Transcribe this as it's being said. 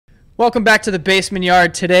Welcome back to the Basement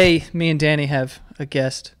Yard. Today, me and Danny have a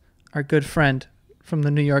guest, our good friend from the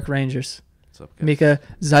New York Rangers. What's up, guys? Mika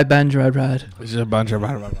Zibanejad.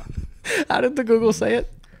 How did the Google say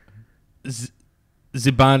it?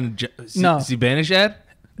 Zibanejad. No. Zibanejad?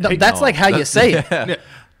 No, Hey, that's like how you say it. Yeah.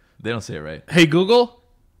 They don't say it right. Hey, Google.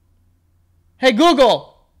 Hey,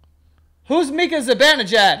 Google, who's Mika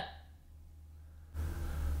Zibanejad?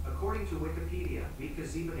 According to Wikipedia, Mika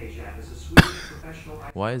Zibanejad is a Swedish professional.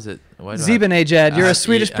 Why is it? Why do Zibanejad, you're a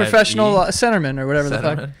Swedish I have professional centerman or whatever the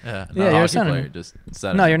fuck. Centerman? Yeah, Yeah, you're a centerman. Player, just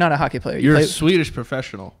centerman. No, you're not a hockey player. You're play, a Swedish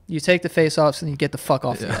professional. you take the face-offs and you get the fuck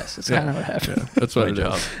off the Yeah. ice. That's kind of what happens. That's my what it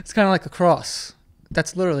job. is. It's kind of like a cross.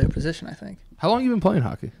 That's literally a position, I think. How long have you been playing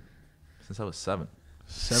hockey? Since I was 7.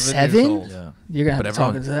 7? years old. Yeah. You're going to But have to talk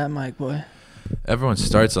everyone- into that mic, boy. Everyone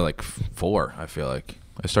starts at like 4. I feel like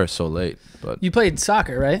I started so late, but You played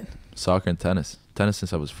soccer, right? soccer and tennis. Tennis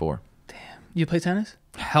since I was 4. You play tennis?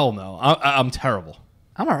 Hell no. I'm terrible.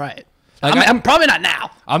 I'm all right. Like, I'm probably not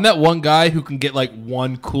now. I'm that one guy who can get like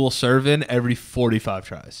one cool serve in every 45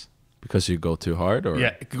 tries. Because you go too hard, or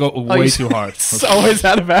Yeah, it could go way too hard. It's always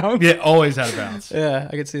out of bounds. Yeah, always out of bounds. Yeah,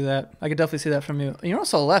 I could see that. I could definitely see that from you. You're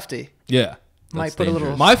also a lefty. Yeah. Might That's put a little.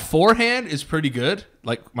 dangerous. My forehand is pretty good.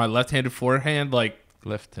 Like my left-handed forehand, like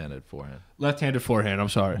left-handed forehand. left-handed forehand. I'm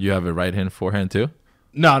sorry. You have a right-hand forehand too.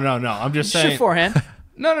 No. I'm just Shoot saying. forehand.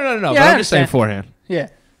 No. Yeah, but I I'm just saying understand. forehand. Yeah,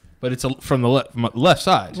 But it's from the left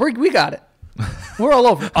side. we got it. We're all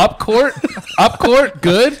over. Up court,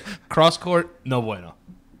 good. Cross court, no bueno.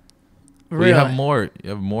 Well, Really? you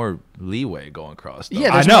have more leeway going across. Though. Yeah,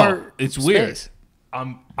 I there's know. more It's weird. space.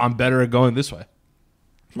 I'm better at going this way.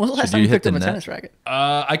 When was the last Should time you you hit picked up the a net? tennis racket?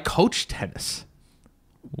 I coach tennis.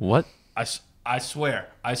 What? I swear.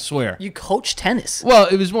 You coach tennis. Well,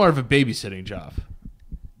 it was more of a babysitting job.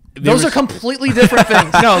 Those are completely different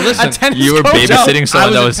things. No, listen. A tennis You were coach- babysitting I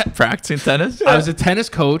someone that was was a practicing tennis. I was a tennis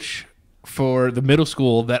coach for the middle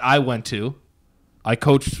school that I went to. I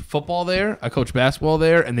coached football there. I coached basketball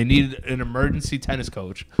there, and they needed an emergency tennis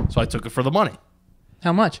coach, so I took it for the money.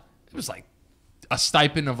 How much? It was like a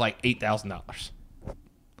stipend of like $8,000.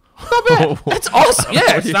 Not bad. That's awesome.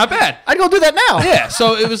 Yeah, it's not bad. I'd go do that now. Yeah,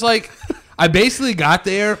 so it was like I basically got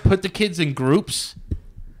there, put the kids in groups,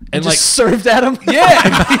 and Just like served at him.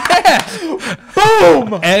 yeah,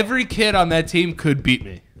 boom. Every kid on that team could beat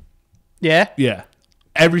me. Yeah. Yeah,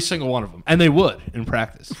 every single one of them, and they would in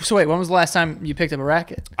practice. So wait, when was the last time you picked up a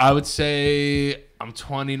racket? I would say I'm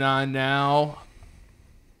 29 now,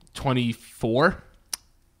 24.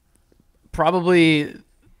 Probably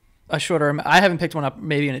a shorter. I haven't picked one up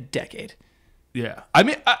maybe in a decade. Yeah, I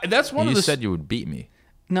mean that's one You of the. said you would beat me.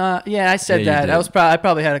 Nah, yeah, I said Yeah, you that. did. I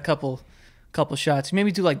probably had a couple shots. You made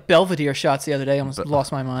me do like Belvedere shots the other day. I almost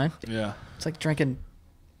lost my mind. Yeah, It's like drinking.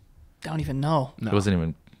 I don't even know. no It wasn't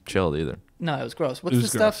even chilled either. No, it was gross. What's It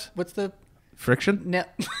was the gross. stuff? What's the friction. nail?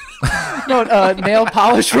 Nail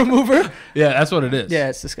polish remover. Yeah, that's what it is. Yeah,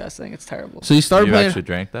 it's disgusting. It's terrible. So you started You playing. actually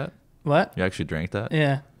drank that? What? You actually drank that?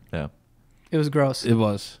 Yeah, Yeah. it was gross. It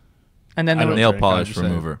was. And then I there don't was, Nail drink, polish I'm just saying.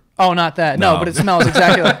 remover. oh, not that. No, No. but it smells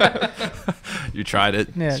exactly like. You tried it.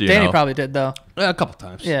 Yeah, so you Danny know. probably did though. A couple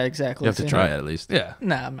times. Yeah, exactly. You have to So, try it at least. Yeah.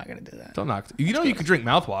 Nah, I'm not gonna do that. Don't knock. You know you could drink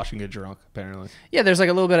mouthwash and get drunk. Apparently. Yeah, there's like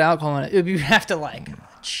a little bit of alcohol in it. You have to like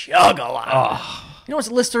chug a lot. You know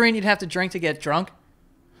what's Listerine you'd have to drink to get drunk?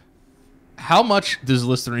 How much does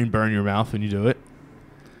Listerine burn your mouth when you do it?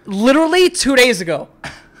 Literally 2 days ago.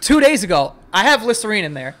 2 days ago, I have Listerine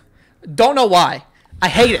in there. Don't know why. I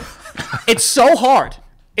hate it. It's so hard.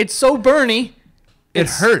 It's so burny. It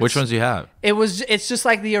hurts. Which ones do you have? It's just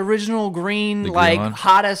like the original green, The green like one?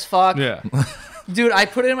 hot as fuck. Yeah. Dude, I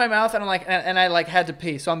put it in my mouth and I'm like, and I like had to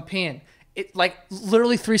pee, so I'm peeing. It like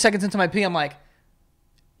literally 3 seconds into my pee, I'm like,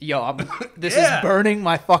 yo, this Yeah. is burning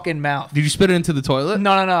my fucking mouth. Did you spit it into the toilet?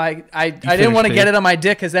 No. I didn't finished want to get peeing? it on my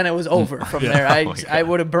dick because then it was over from there. Oh my I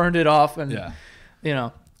would have burned it off and Yeah. you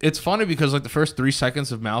know, It's funny because like the first 3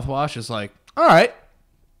 seconds of mouthwash is like, all right,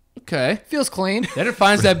 okay. feels clean. Then it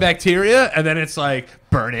finds that bacteria, and then it's like,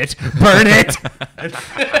 burn it, burn it. And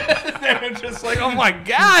then it's just like, oh my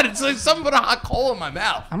god, it's like something but a hot coal in my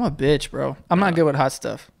mouth. I'm a bitch, bro. I'm not good with hot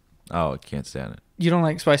stuff. Oh, I can't stand it. You don't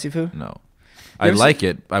like spicy food? No. I ever like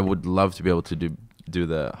it. I would love to be able to do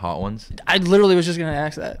the hot ones. I literally was just gonna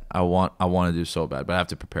ask that. I want to do so bad, but I have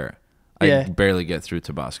to prepare. I Yeah. barely get through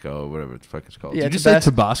Tabasco or whatever the fuck it's called. Yeah, Did you it's say best.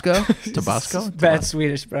 Tabasco? Tabasco? Bad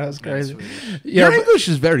Swedish, bro. It's crazy. Your Yeah, English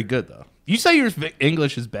is very good, though. You say your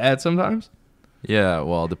English is bad sometimes? Yeah,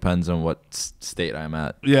 well, it depends on what state I'm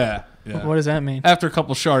at. Yeah. what does that mean? After a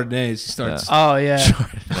couple Chardonnays, he starts. Oh yeah.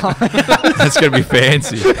 That's gonna be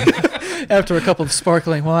fancy. After a couple of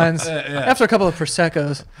sparkling wines. Yeah. After a couple of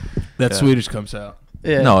Prosecco's. That Yeah. Swedish comes out.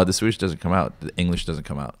 Yeah. No, the Swedish doesn't come out. The English doesn't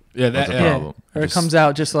come out. Yeah, That's a yeah. problem. Or it Just- comes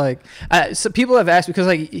out just like so people have asked because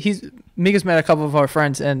like Mika's met a couple of our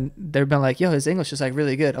friends and they've been like, yo, his English is like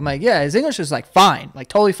really good. I'm like, yeah, his English is like fine, like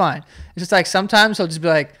totally fine. It's just like sometimes he'll just be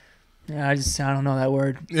like, yeah, I don't know that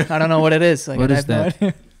word. I don't know what it is. Like, What I is have no that?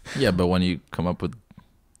 idea. Yeah, but when you come up with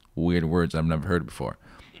weird words I've never heard before.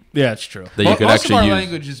 Yeah, it's true. That you could Most actually of our use.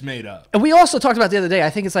 language is made up. And we also talked about the other day. I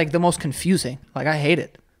think it's like the most confusing. Like I hate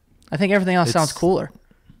it. I think everything else sounds It's- cooler.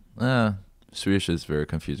 Swedish is very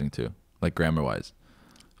confusing too, like grammar wise.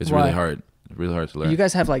 It's Why? really hard. It's really hard to learn. You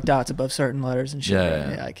guys have like dots above certain letters and shit. Yeah,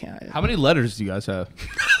 right? yeah. I can't. How many letters do you guys have?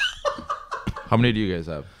 How many do you guys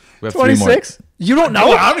have? We have 3 more. 26? You don't know?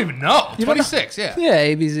 No, I don't even know. You don't know? 26, yeah. Yeah,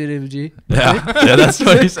 A, B, C, D, F, G. Yeah, yeah, that's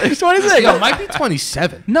 26. It's 26. Yo, it might be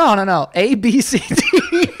 27. No. A, B, C,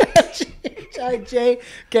 D, F, G, H, I, J,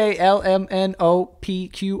 K, L, M, N, O, P,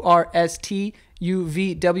 Q, R, S, T, U,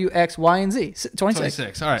 V, W, X, Y, and Z. 26.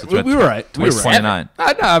 26. All right. So it's We were right. We were It's right. 29. No,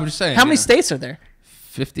 I'm just saying. How many yeah. states are there?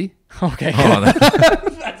 50? Okay. Oh,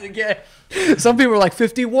 that- That's a get. Some people are like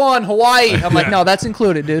 51, Hawaii. I'm like, no, that's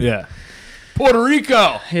included, dude. Yeah. Puerto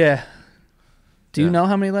Rico. Yeah. Do you Yeah. know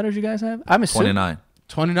how many letters you guys have? I'm assuming. 29.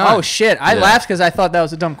 29. Oh, shit. I Yeah. laughed because I thought that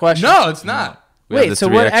was a dumb question. No, it's not. We have Wait, the so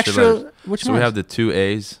 3 what extra? letters. Which So ones? we have the 2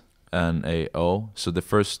 A's and a O. So the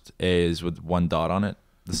first A is with 1 dot on it.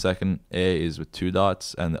 The second A is with 2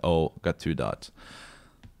 dots, and the O got 2 dots.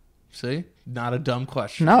 See? Not a dumb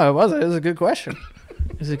question. No, it wasn't. It was a good question.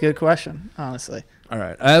 It was a good question, honestly. All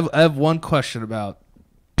right. I have one question about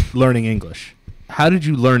learning English. How did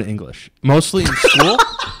you learn English? Mostly in school?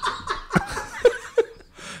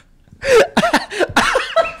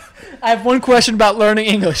 I have one question about learning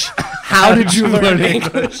English. How did you learn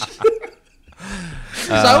English?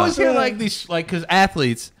 Because I always hear like these, like, because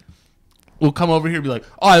athletes will come over here and be like,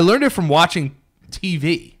 "Oh, I learned it from watching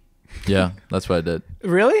TV." Yeah, that's what I did.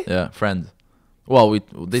 Really? Yeah, Friends. Well,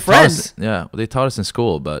 they taught Friends? us. Yeah, they taught us in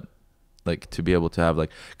school, but like to be able to have like,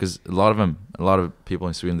 because a lot of people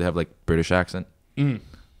in Sweden, they have like British accent,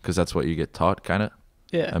 because that's what you get taught, kind of,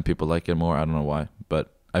 Yeah. and people like it more. I don't know why,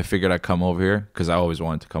 but I figured I'd come over here because I always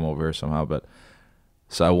wanted to come over here somehow. But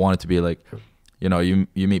so I wanted to be like, you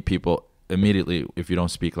meet people immediately if you don't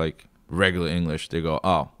speak like regular English, they go,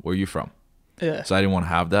 "Oh, where are you from?" Yeah. So I didn't want to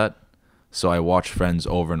have that. So I watched Friends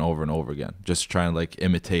over and over and over again, just trying to like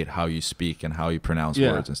imitate how you speak and how you pronounce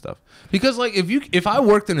Yeah. words and stuff. Because like if I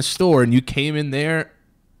worked in a store and you came in there,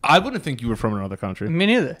 I wouldn't think you were from another country. Me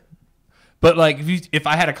neither. But like if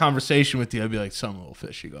I had a conversation with you, I'd be like, some little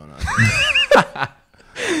fishy going on.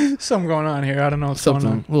 Something going on here. I don't know what's Something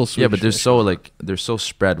going on. a little sweet. Yeah, but they're so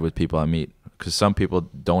spread with people I meet, because some people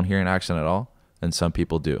don't hear an accent at all, and some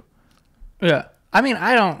people do. Yeah. I mean,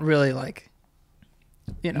 I don't really like,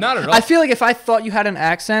 Not at all. I feel like if I thought you had an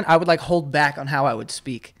accent, I would like hold back on how I would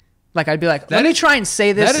speak. Like I'd be like, let me try and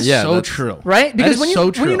say this. That is Yeah, so that's- true. Right? Because That is when you so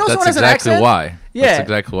when true. you know That's someone has an exactly accent, why. yeah, That's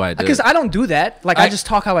exactly why I did because it. I don't do that. Like I I- just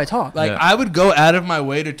talk how I talk, Like Yeah. I would go out of my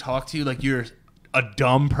way to talk to you like you're a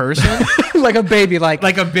dumb person, like a baby, like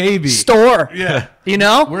like a baby. store. Yeah. You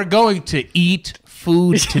know? We're going to eat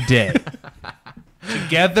food today.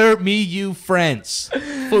 Together, me, you, friends.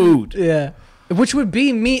 Food. Yeah. Which would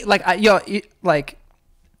be me, like, like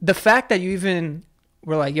the fact that you even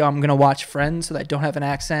were like, yo, I'm going to watch Friends so that I don't have an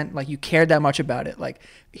accent. Like, you cared that much about it. Like,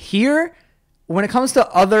 here, when it comes to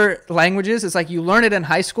other languages, it's like you learn it in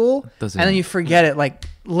high school Doesn't and then even- you forget it, like,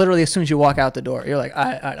 literally as soon as you walk out the door. You're like,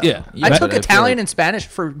 I don't Yeah. know. Yeah, I but took I feel Italian like- and Spanish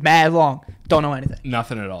for mad long. Don't know anything.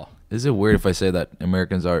 Nothing at all. Is it weird if I say that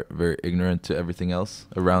Americans are very ignorant to everything else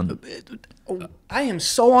around? I am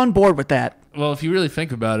so on board with that. Well, if you really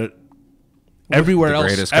think about it, everywhere The else,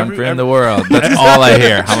 greatest country in the world. That's all I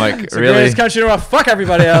hear. I'm like, It's the really? greatest country in the world. Fuck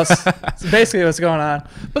everybody else. That's basically what's going on.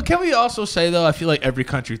 But can we also say though, I feel like every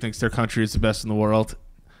country thinks their country is the best in the world.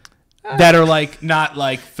 That are like not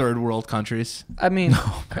like third world countries, I mean,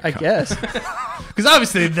 I guess. because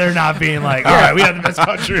obviously they're not being like, all right, we have the best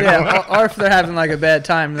country. in the world." Yeah, or if they're having like a bad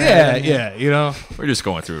time. Yeah, then- yeah, you know, We're just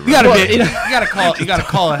going through it. you gotta right? be, you gotta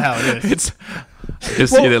call it how it is. It's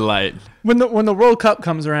just Well- see the light. When the World Cup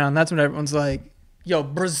comes around, that's when everyone's like, "Yo,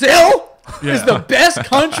 Brazil is the best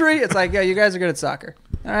country." It's like, yeah, you guys are good at soccer.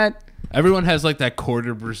 All right. Everyone has like that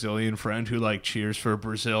quarter Brazilian friend who like cheers for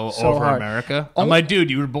Brazil So over hard. America. Oh. I'm like,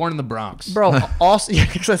 dude, you were born in the Bronx, Bro, also, yeah,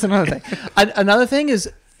 'cause that's another thing. Another thing is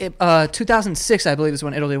 2006, I believe, is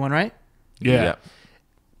when Italy won, right? Yeah.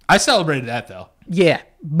 I celebrated that though. Yeah,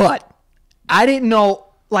 but I didn't know,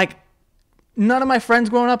 like, none of my friends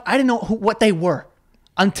growing up, I didn't know what they were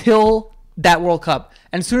until that World Cup.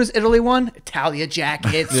 And as soon as Italy won, Italia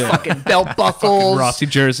jackets, fucking belt buckles, Rossi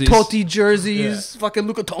jerseys. Totti jerseys, fucking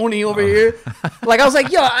Luca Toni over here. Like, I was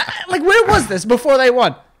like, yo, like, where was this before they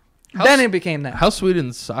won? Then it became that. How's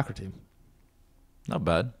Sweden's soccer team? Not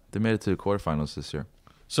bad. They made it to the quarterfinals this year.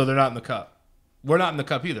 So they're not in the cup. We're not in the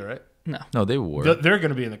cup either, right? No, they were. They're going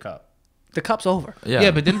to be in the cup. The cup's over. Yeah,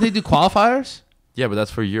 Yeah, but didn't they do qualifiers? yeah, but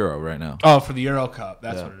that's for Euro right now. Oh, for the Euro Cup.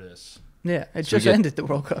 That's Yeah. what it is. Yeah, it So just we get- ended the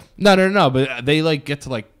World Cup. No. But they like get to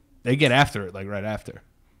like they get after it like right after. Yeah,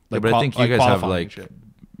 Like, but I think you guys have qualifying like, and shit.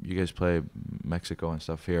 you guys play Mexico and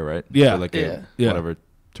stuff here, right? Yeah. For like a Yeah. whatever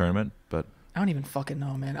tournament. But I don't even fucking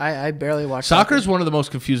know, man. I barely watch Soccer is one of the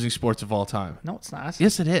most confusing sports of all time. No, it's not.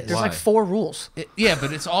 Yes, it is. There's Why? like 4 rules. Yeah,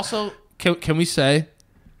 but it's also can we say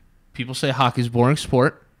people say hockey's a boring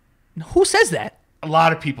sport? Who says that? A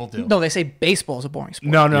lot of people do. No, they say baseball is a boring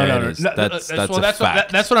sport. No. Yeah, it is. That's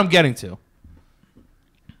That's what I'm getting to.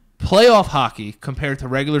 Playoff hockey compared to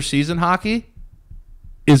regular season hockey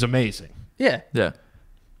is amazing Yeah. yeah,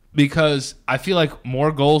 because I feel like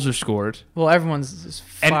more goals are scored Well, everyone's just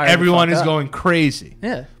and fired the everyone fuck is up. going crazy.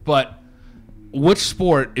 Yeah. But which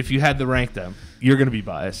sport, if you had to rank them, you're going to be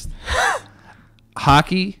biased?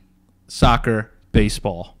 Hockey, soccer,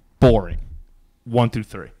 baseball, boring. 1 through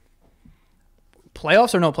 3.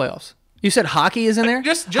 Playoffs or no playoffs? You said hockey is in there?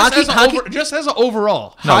 Just hockey, just as an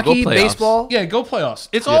overall. No, go hockey, playoffs. baseball, Yeah, go playoffs.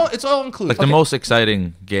 It's all included. like the most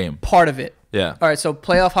exciting game. part of it. Yeah, All right, so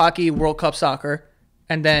playoff hockey, World Cup soccer,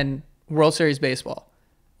 and then World Series baseball.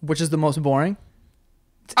 Which is the most boring?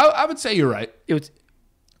 I would say you're right. It was,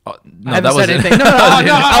 oh, no, I haven't that said was anything. No,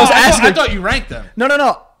 I was asking. I thought you ranked them. No.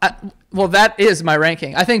 Well, that is my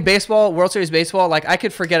ranking. I think baseball, World Series baseball, like I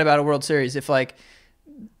could forget about a World Series if like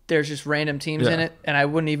there's just random teams in Yeah. it, and I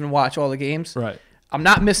wouldn't even watch all the games. Right. I'm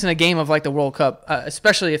not missing a game of like the World Cup,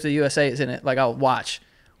 especially if the USA is in it. Like I'll watch,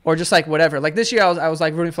 or just like whatever. Like this year, I was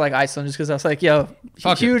like rooting for like Iceland just because I was like, yo,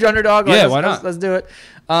 Fuck huge underdog. Like, Yeah, let's, why not? Let's do it.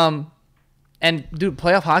 And dude,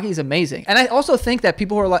 playoff hockey is amazing. And I also think that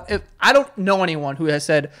people who are like, I don't know anyone who has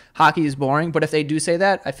said hockey is boring, but if they do say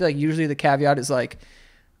that, I feel like usually the caveat is like,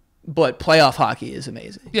 but playoff hockey is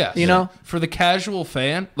amazing. Yeah. You know? For the casual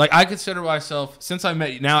fan, like I consider myself, since I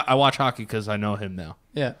met you, now I watch hockey because I know him now.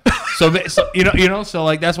 Yeah. So so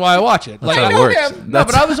like that's why I watch it. Like how it I works. No,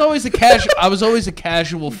 but I was always a casual. I was always a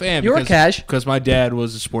casual fan. You were cash. because my dad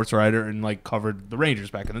was a sports writer and like covered the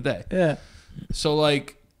Rangers back in the day. Yeah. So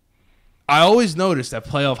like, I always noticed that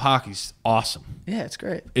playoff hockey's awesome. Yeah, it's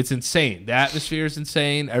great. It's insane. The atmosphere is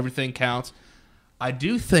insane. Everything counts. I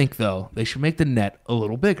do think though they should make the net a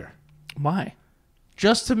little bigger, Why?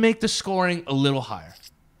 just to make the scoring a little higher.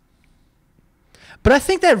 But I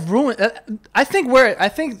think that ruined. I think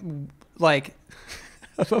like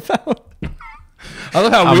about. I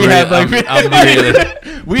love how I'm we re- have like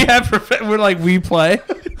I'm really- we're like we play.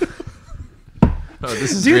 Oh,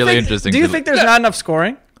 this is Do you really think, interesting. Do you 'cause- think there's not enough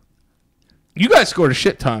scoring? You guys scored a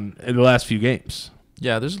shit ton in the last few games.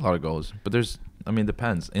 Yeah, there's a lot of goals, but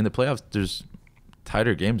depends. In the playoffs, there's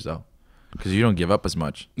tighter games though, because you don't give up as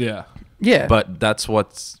much. Yeah. Yeah. But that's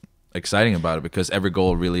what's exciting about it, because every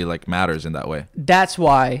goal really like matters in that way. That's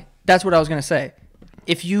what I was gonna say.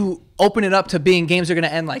 If you open it up to being games are gonna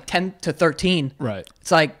end like 10-13, Right.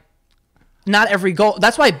 it's like not every goal.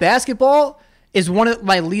 That's why basketball is one of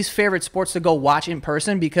my least favorite sports to go watch in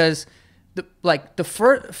person, because the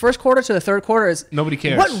first quarter to the third quarter is Nobody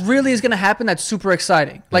cares. What really is gonna happen that's super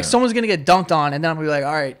exciting? Like someone's gonna get dunked on, and then I'm gonna be like,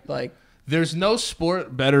 all right, like There's no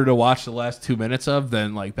sport better to watch the last 2 minutes of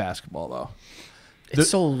than like basketball though. it's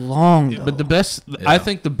so long. Though. But the best, I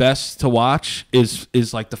think the best to watch is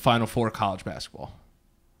like the Final Four of college basketball.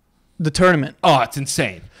 the tournament. Oh, it's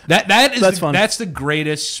insane. That's fun. That's the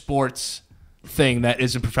greatest sports thing that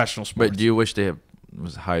isn't professional sports. But do you wish they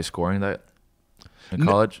was high scoring that in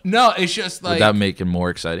college? No, it's just like Would that make it more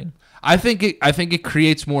exciting? I think it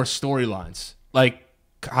creates more storylines like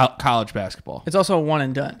college basketball. It's also a one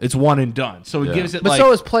and done. It's one and done, so it Yeah. gives it But like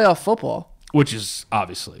so is playoff football. which is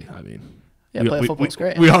obviously, I mean, Yeah, playoff football's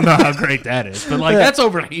great. We all know how great that is, but like Yeah. that's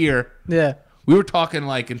over here. Yeah. We were talking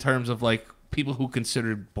like in terms of like people who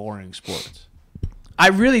considered boring sports. I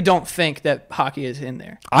really don't think that hockey is in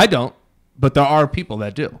there. I don't, but there are people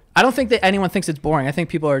that do. I don't think that anyone thinks it's boring. I think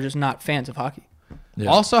people are just not fans of hockey. Yeah.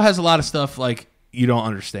 Also has a lot of stuff like you don't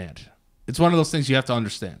understand. It's one of those things you have to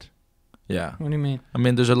understand. Yeah. What do you mean? I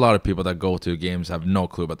mean, there's a lot of people that go to games have no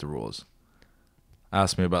clue about the rules.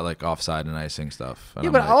 Ask me about like offside and icing stuff. And Yeah,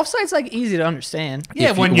 I'm but like, offside's like easy to understand.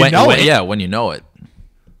 Yeah, if when you know it. Yeah, when you know it.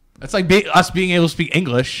 It's like us being able to speak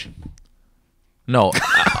English. No,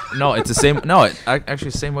 no, it's the same. No,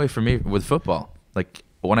 actually, the same way for me with football. Like,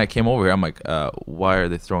 when I came over here, I'm like, why are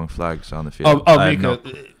they throwing flags on the field? Oh, I have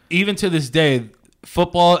Mika, even to this day,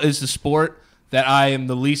 football is the sport that I am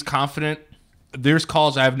the least confident. There's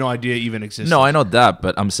calls I have no idea even exist. No, I know that,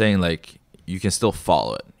 but I'm saying like you can still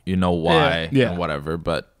follow it. You know why Yeah. and whatever.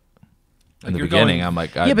 But in Like the you're beginning, going- I'm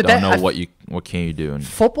like, I but don't that- know what can you do. And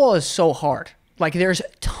Football is so hard. Like there's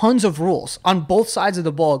tons of rules on both sides of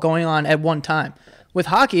the ball going on at one time. With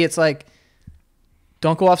hockey, it's like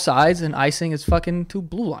don't go off sides, and icing is fucking 2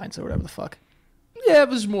 blue lines or whatever the fuck. Yeah, it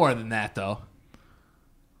was more than that though.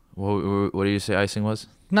 what do you say icing was?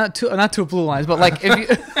 Not 2 blue lines, but like if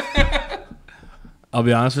you. I'll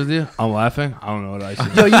be honest with you. I'm laughing. I don't know what icing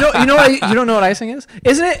is. Yo, you don't know what icing is,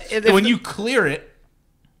 isn't it? When you clear it,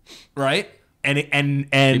 right, and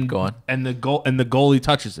Keep going. and the goalie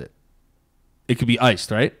touches it, it could be iced,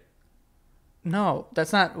 right? No,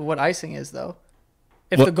 that's not what icing is though.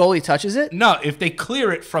 If What? the goalie touches it, No, if they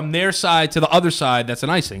clear it from their side to the other side, that's an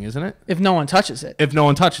icing, isn't it? if no one touches it, If no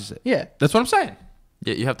one touches it, yeah, that's what I'm saying.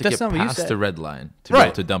 Yeah, you have to That's get not what you past said. the red line to be Right.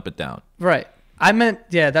 able to dump it down. right. I meant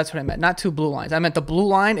that's what I meant. Not 2 blue lines. I meant the blue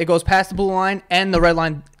line. It goes past the blue line and the red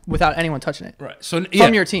line without anyone touching it Right. So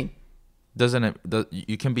from your team. Doesn't it?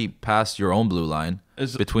 You can be past your own blue line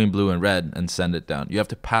Is- between blue and red and send it down. You have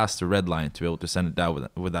to pass the red line to be able to send it down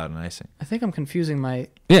without an icing. I think I'm confusing my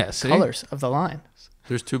yeah, see? colors of the line.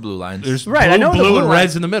 There's 2 blue lines. There's Right, blue, I know the blue blue and line.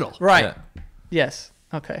 reds in the middle. Right. Yeah. Yes.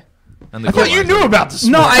 Okay. And the I goal thought you lines knew are- about the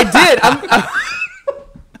sport. No, I did.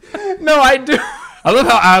 No, I do. I love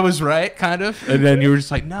how I was right, kind of, and then you were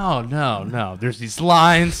just like, no. There's these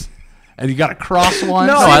lines, and you got to cross one.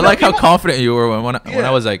 No, No, I like how confident you were when Yeah.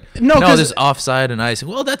 I was like, No, no, 'cause- this offside and icing.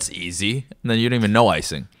 Well, that's easy. And then you didn't even know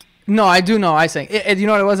icing. No, I do know icing. You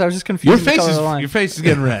know what it was? I was just your confused. face is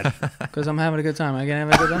getting red. Because I'm having a good time. I can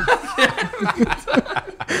have a good time.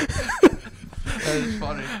 That is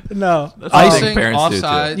funny. No. That's what I think Icing, parents do, too.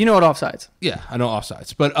 offside. You know what offsides? Yeah, I know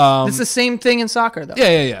offsides, but It's the same thing in soccer, though.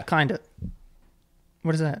 yeah. Kind of.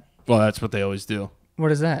 What is that? Well, that's what they always do.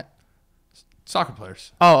 What is that? Soccer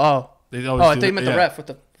players. Oh. They Oh, always I do thought you that, meant yeah. the ref with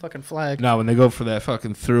the fucking flag. No, when they go for that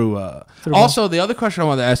fucking through. Through Also, the other question I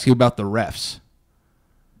wanted to ask you about the refs.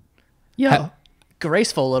 Yo,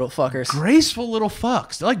 graceful little fuckers. Graceful little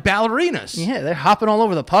fucks. They're like ballerinas. Yeah, they're hopping all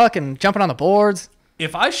over the puck and jumping on the boards.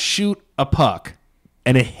 If I shoot a puck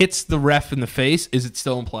and it hits the ref in the face, is it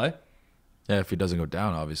still in play? Yeah, if he doesn't go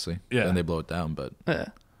down, obviously. Yeah. Then they blow it down. But Yeah.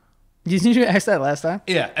 Did you ask that last time?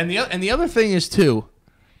 Yeah, and the other thing is too,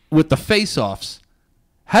 with the face-offs,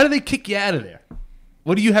 how do they kick you out of there?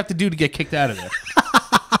 What do you have to do to get kicked out of there?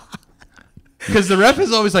 Because the ref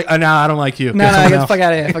is always like, "Oh, no, I don't like you." No, get the fuck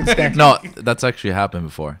out of here. Fuck this guy. no, that's actually happened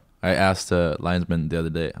before. I asked a linesman the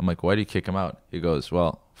other day. I'm like, why do you kick him out? He goes,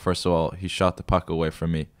 well, first of all, he shot the puck away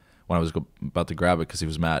from me when I was about to grab it because he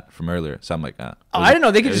was mad from earlier. So I'm like, ah. Oh, I didn't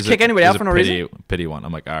know they could just kick anybody out for no reason. Pity one.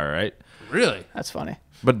 I'm like, all right. Really? That's funny.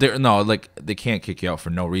 But they can't kick you out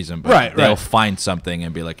for no reason. But Right, they'll right. find something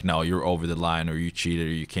and be like, no, you're over the line, or you cheated,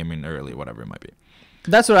 or you came in early, whatever it might be.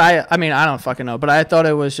 That's what I mean, I don't fucking know, but I thought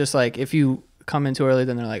it was just like if you come in too early,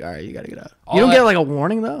 then they're like, all right, you got to get out. All You don't that- get like a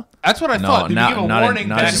warning though? That's what I No, thought. Did not- you give a not in- warning?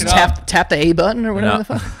 not Back in- it Just up? tap the A button or whatever No.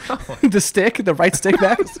 the fuck. The stick, the right stick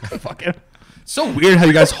back. Fucking. So weird how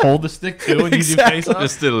you guys hold the stick too when Exactly. you do face off.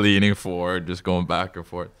 Just still leaning forward, just going back and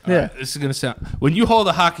forth. Yeah. This is gonna sound. When you hold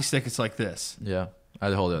a hockey stick, it's like this. Yeah,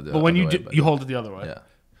 I hold it. The But when other you way, do, but- you hold it the other way. yeah.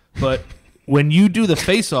 But when you do the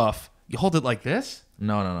face off, you hold it like this.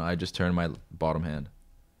 No. I just turn my bottom hand.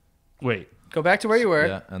 Wait, Go back to where you were.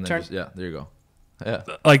 Yeah, and then turn. there you go. Yeah.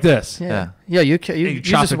 like this. Yeah. Yeah, you And you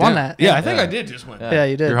chop just it won down. that. Yeah, I think Yeah. I did just win. Yeah,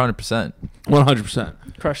 you did. You're 100%. 100%.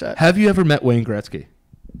 Crush that. Have you ever met Wayne Gretzky?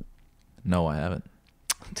 No, I haven't.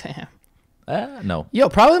 Damn. No. Yo,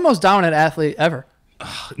 probably the most dominant athlete ever.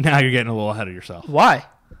 Now you're getting a little ahead of yourself. Why?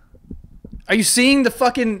 Are you seeing the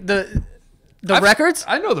fucking the records?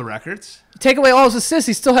 I know the records. Take away all his assists,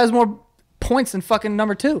 he still has more points than fucking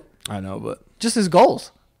number 2. I know, but Just his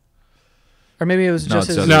goals. Or maybe it was No, just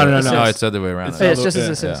it's his the other No, way- no, no. No, it's the other way around. Yeah, it's just Yeah, his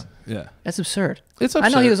assists. yeah. That's absurd. It's I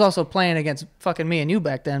know he absurd. was also playing against fucking me and you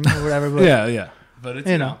back then or whatever, but Yeah. But it's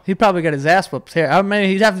you know, he probably got his ass whooped here. I mean,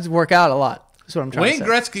 he'd have to work out a lot. That's what I'm trying Wayne to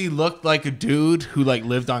say. Gretzky looked like a dude who like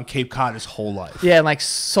lived on Cape Cod his whole life. Yeah, and like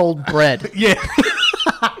sold bread. Yeah.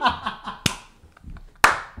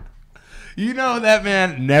 You know that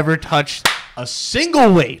man never touched a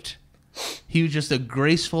single weight. He was just a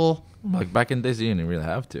graceful. Like back in the days, you didn't really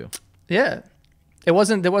have to. Yeah. There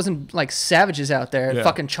wasn't like savages out there. Yeah.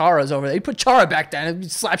 Fucking Chara's over there. He put Chara back then.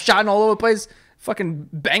 He'd slap shotting all over the place. Fucking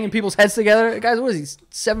banging people's heads together. Guys, what is he?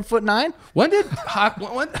 7'9"? When did hockey?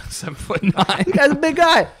 When 7'9"? The guy's a big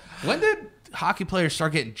guy. When did hockey players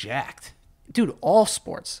start getting jacked? dude, all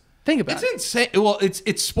sports. Think about It's it. insane. Well,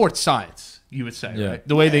 it's sports science, you would say, Yeah. right?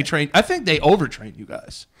 The way they train. I think they overtrain you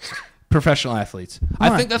guys, professional athletes. I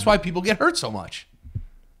Why? think that's why people get hurt so much.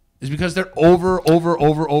 Is because they're over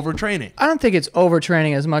training. I don't think it's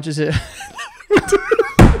overtraining as much as it.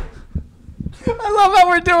 I love how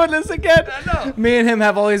we're doing this again. I know. Me and him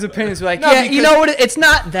have all these opinions. We're like, No, yeah, you because- know what? It's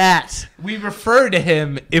not that. We refer to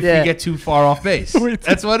him if Yeah. we get too far off base.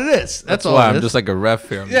 That's what it is. That's all why it I'm is. just like a ref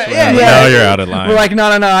here. I'm Yeah, just yeah, like, yeah. Now you're out of line. We're like, no,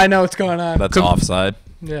 I know what's going on. That's offside.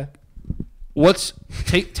 Yeah. What's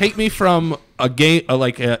take me from a game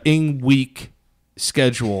like a in-week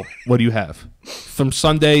schedule. What do you have from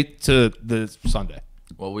Sunday to the Sunday?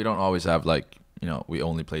 Well, we don't always have we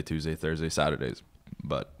only play Tuesday, Thursday, Saturdays.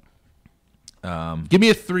 But Give me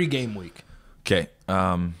a 3-game week. okay,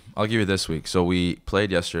 I'll give you this week. So we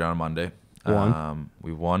played yesterday on Monday. Won.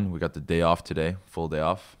 We won. We got the day off today, full day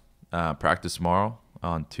off. Practice tomorrow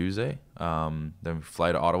on Tuesday. Then we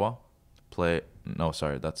fly to Ottawa.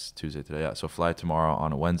 That's Tuesday today. Yeah, so fly tomorrow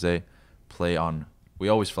on a Wednesday. We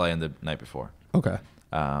always fly in the night before. Okay.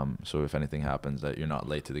 So if anything happens that you're not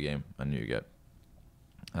late to the game and you get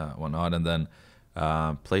whatnot, and then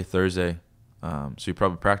play Thursday. So you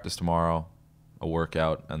probably practice tomorrow, a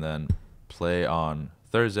workout, and then play on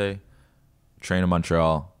Thursday, train in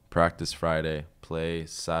Montreal, practice Friday, play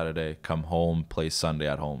Saturday, come home, play Sunday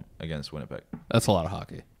at home against Winnipeg. That's a lot of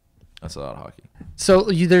hockey. That's a lot of hockey. So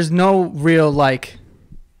there's no real it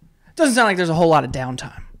doesn't sound like there's a whole lot of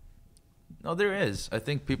downtime. No, there is. I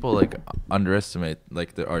think people underestimate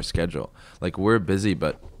our schedule. Like we're busy,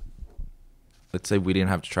 but let's say we didn't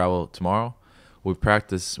have to travel tomorrow. We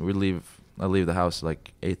practice. I leave the house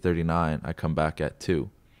like 8:39. I come back at 2.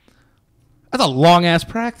 That's a long ass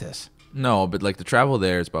practice. No, but the travel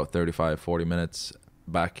there is about 35, 40 minutes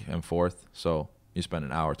back and forth. So you spend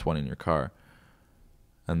an hour 20 in your car,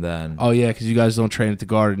 and then Oh yeah, because you guys don't train at the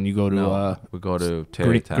Garden. You go to we go to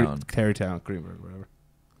Terrytown. Terrytown, Greenberg, whatever.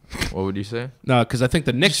 What would you say? No, because I think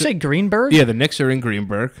the Did Knicks. you say Greenberg? Yeah, the Knicks are in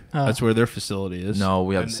Greenberg. Oh. That's where their facility is. No,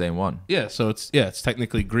 we have the same one. Yeah, so it's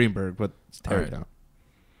technically Greenberg, but it's All right. Terrytown.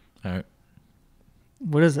 All right.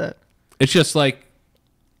 What is that? It's just like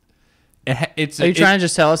it's. Are you trying to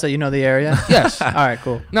just tell us that you know the area? Yes. All right,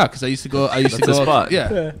 cool. No, because I used to go. That's the spot.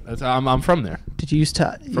 Yeah, I'm from there, Did you used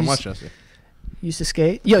to from Westchester. used to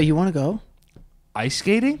skate? Yo, you want to go? Ice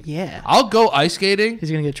skating? Yeah. I'll go ice skating.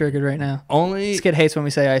 He's gonna get triggered right now. Only. This kid hates when we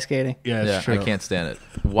say ice skating. Yeah, Yeah, it's true. I can't stand it.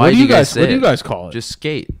 What Why do do you guys? say What do you it? guys call it? Just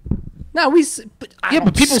skate. No, but I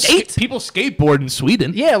don't people skate. people skateboard in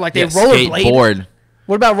Sweden. Yeah, like they Yeah, rollerblade. skateboard,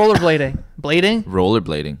 What about rollerblading? Blading?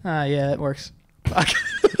 rollerblading. Yeah, that works. Fuck.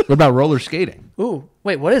 What about roller skating? Ooh,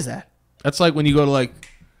 wait, what is that? That's like when you go to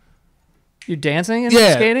You're dancing and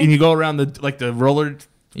yeah, skating? and you go around the roller.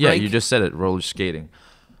 Yeah, rink. you just said it. Roller skating,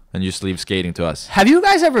 and you just leave skating to us. Have you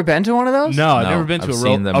guys ever been to one of those? No, I've No, never been to I've a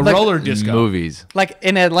seen them. roller Like, disco. Movies. Like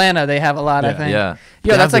in Atlanta, they have a lot, I Yeah. think. Yeah. Yo, They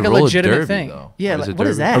that's have like a the roller legitimate derby, thing. though. Yeah, What is a what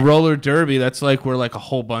is derby? A that? roller derby. That's like where like a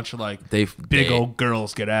whole bunch of big They old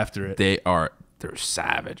girls get after it. they're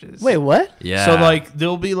savages. Wait, what? Yeah. So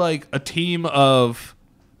there'll be a team of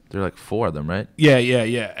there are 4 of them, right? yeah,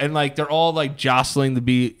 and they're all jostling to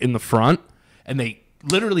be in the front, and they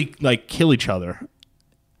literally kill each other.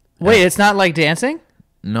 Wait, it's not like dancing?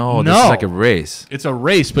 No, this No. is like a race. It's a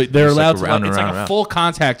race, but they're It's like allowed to. round and It's round like and a round. full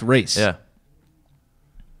contact race. Yeah.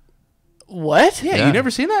 What? Yeah, Yeah. you never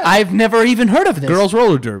seen that? I've never even heard of this. Girls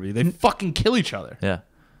roller derby. They fucking kill each other. Yeah.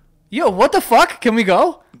 Yo, what the fuck? Can we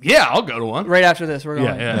go? Yeah, I'll go to one. Right after this, we're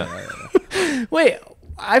going. Yeah. Wait,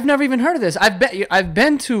 I've never even heard of this. I've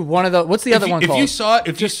been to one of the. What's the other one If called? you saw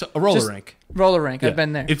it, a roller just- rink. Roller rink. Yeah. I've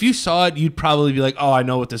been there. If you saw it, you'd probably be like, "Oh, I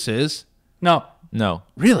know what this is." No, No.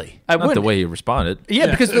 Really? I Not wouldn't. the way you responded. Yeah,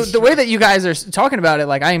 because that's the way that you guys are talking about it,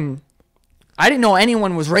 I didn't know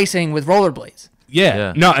anyone was racing with rollerblades. Yeah.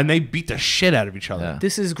 Yeah. No, and they beat the shit out of each other. Yeah.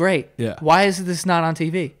 This is great. Yeah. Why is this not on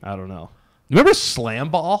TV? I don't know. Remember slam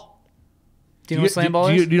ball? Do you know what slam ball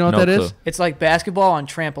do is? you know what No that is? clue. It's like baskbasketball on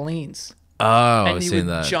trampolines. Oh, And I've you seen would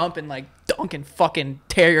that. jump and dunk and fucking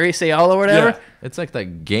tear your ACL or whatever. Yeah. It's like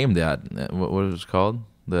that game they had. What was it called?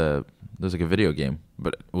 There's like a video game,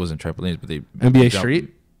 but it wasn't trampolines, but they NBA jumped-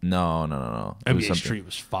 Street? No. It was NBA something. Street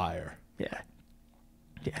was fire. Yeah.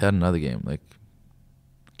 They had another game.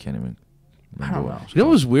 Can't even remember don't what know. it was You know what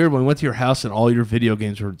called. was weird when we went to your house and all your video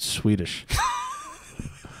games were Swedish?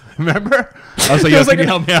 Remember? I was like, It yo, was can like you a-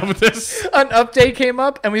 help me out with this? An update came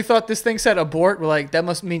up and we thought this thing said abort. We're like, that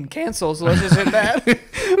must mean cancel, so let's just hit that.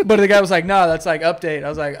 But the guy was like, no, that's like update. I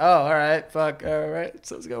was like, oh, all right, fuck, all right,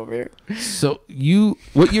 so let's go over here. So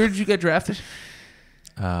what year did you get drafted?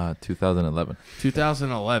 2011.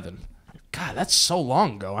 2011. God, that's so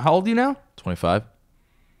long ago. How old are you now? 25.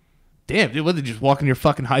 Damn, dude, what, did they just walk in your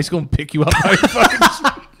fucking high school and pick you up by your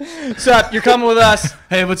fucking... What's up? You're coming with us.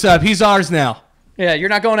 Hey, what's up? He's ours now. Yeah, you're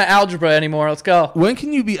not going to algebra anymore. Let's go. When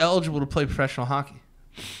can you be eligible to play professional hockey?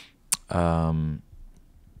 I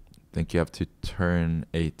think you have to turn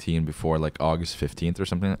 18 before like August 15th or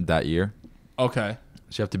something that year. Okay.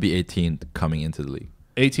 So you have to be 18 coming into the league.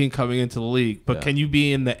 18 coming into the league. But Yeah. can you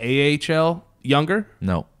be in the AHL younger?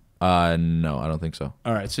 No. No, I don't think so.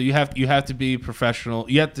 All right, so you have to be professional.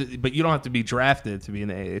 You have to, but you don't have to be drafted to be in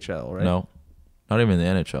the AHL, right? No. Not even the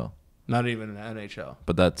NHL. Not even in the NHL.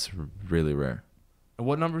 But that's really rare. And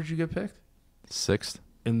what number did you get picked 6th,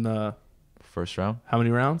 in the first round, how many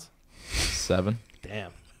rounds? 7.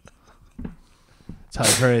 Damn. It's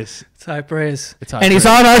high praise. It's high praise. It's high and he's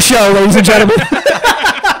praise. on our show, ladies and gentlemen.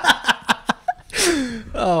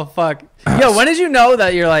 Oh, fuck. Yo, when did you know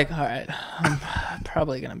that you're like, all right, I'm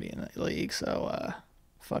probably going to be in the league, so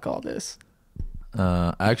fuck all this?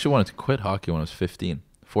 I actually wanted to quit hockey when I was 14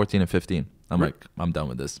 and 15. I'm like, I'm done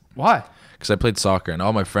with this. Why? Because I played soccer, and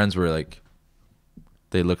all my friends were like,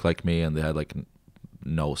 they looked like me, and they had like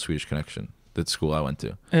no Swedish connection. The school I went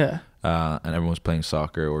to. Yeah. And everyone was playing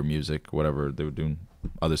soccer or music, whatever. They were doing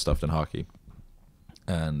other stuff than hockey.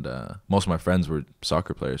 And most of my friends were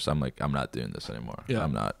soccer players. So I'm like, I'm not doing this anymore. Yeah.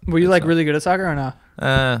 I'm not. Were you it's like not- really good at soccer or no?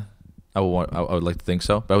 I would like to think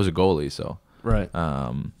so. But I was a goalie, so Right.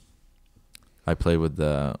 I played with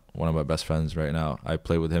one of my best friends right now. I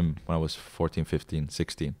played with him when I was 14, 15,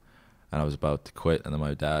 16. And I was about to quit. And then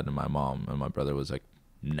my dad and my mom and my brother was like,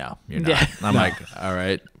 no, you're not. Yeah. And I'm like, all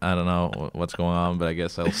right, I don't know what's going on, but I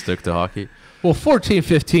guess I'll stick to hockey. Well, 14,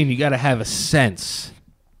 15, you got to have a sense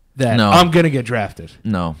that No. I'm going to get drafted.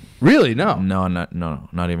 No. Really? No. No,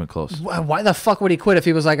 not even close. Why the fuck would he quit if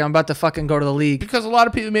he was like, I'm about to fucking go to the league? Because a lot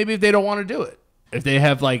of people, maybe if they don't want to do it. If they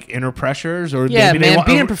have like inner pressures or Yeah, maybe they man, want,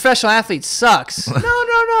 being a professional athlete sucks.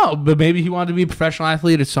 No. But maybe he wanted to be a professional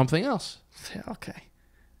athlete at something else. Yeah, okay.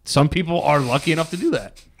 Some people are lucky enough to do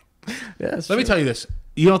that. Yeah, that's Let me tell you this.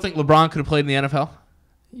 You don't think LeBron could have played in the NFL?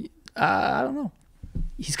 I don't know.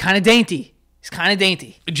 He's kind of dainty.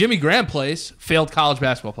 Jimmy Graham plays, failed college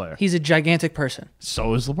basketball player. He's a gigantic person.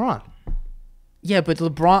 So is LeBron. Yeah, but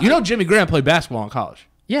LeBron. You know Jimmy Graham played basketball in college.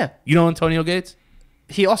 Yeah, You know Antonio Gates?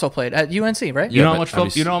 he also played at UNC, right? Yeah, You know but how much have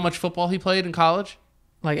you you know how much football he played in college?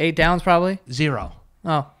 Like 8 downs, probably. 0.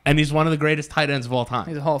 Oh, And he's one of the greatest tight ends of all time.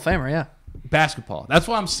 he's a Hall of Famer. Yeah. Basketball. That's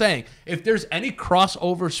what I'm saying. If there's any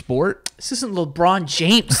crossover sport, This isn't LeBron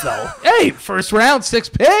James though. hey, first round,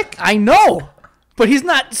 6th pick. I know, but he's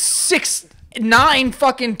not 6'9",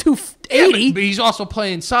 fucking 280. But he's also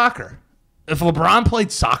playing soccer. If LeBron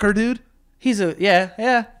played soccer, dude, He's a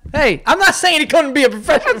yeah. Hey, I'm not saying he couldn't be a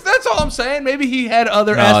professional. that's all I'm saying. Maybe he had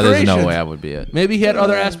other No, aspirations. there's no way I would be it. Maybe he had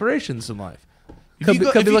other aspirations in life. If Could you be,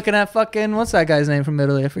 go- could if be you- looking at fucking what's that guy's name from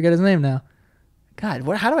Italy? I forget his name now. God,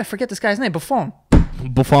 how do I forget this guy's name? Buffon.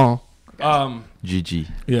 Buffon. GG.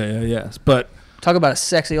 Yes. But Talk about a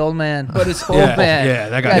sexy old man. But it's old man. Yeah,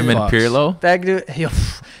 that guy. Him and fucks. Pirlo. That dude,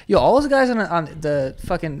 yo, all those guys on the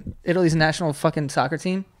fucking Italy's national fucking soccer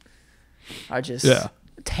team are just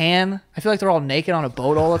tan. I feel like they're all naked on a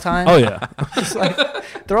boat all the time. Oh yeah. Just like,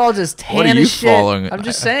 they're all just tan What are as you shit. following? I'm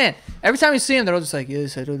just saying. Every time you see them, they're all just like,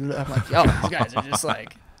 yes, I do. I'm like, yo, these guys are just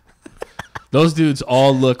like, Those dudes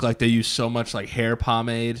all look like they use so much like hair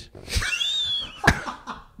pomade.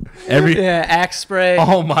 yeah, Axe spray.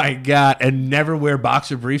 Oh my god! And never wear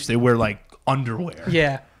boxer briefs. They wear like underwear.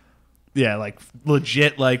 Yeah. Yeah, like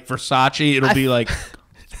legit, like Versace. It'll be like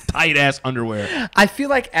tight ass underwear. I feel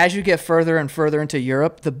like as you get further and further into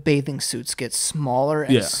Europe, the bathing suits get smaller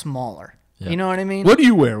and Yeah. smaller. Yeah. You know what I mean? What do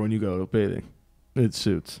you wear when you go bathing? It's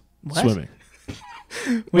suits. What? Swimming.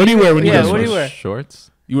 What do you wear when you Yeah, go what do you swimming? wear?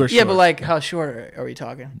 Shorts. You wear Yeah, but shorts. like, how short are we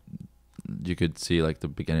talking? You could see like the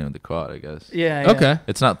beginning of the quad, I guess. Yeah. Yeah. Okay.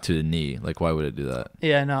 It's not to the knee. Like, why would it do that?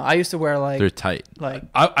 Yeah. No, I used to wear They're like tight.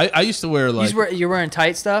 I used to wear like you're wearing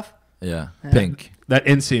tight stuff. Yeah. Yeah. Pink. that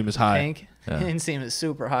inseam is high. Pink. Yeah. Inseam is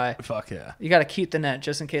super high. Fuck yeah. You got to keep the net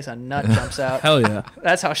just in case a nut jumps out. Hell yeah.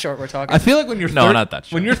 That's how short we're talking. I feel like when you're No, not that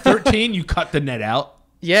when short. you're 13, you cut the net out.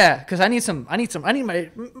 Yeah, because I need my.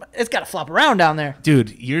 It's got to flop around down there.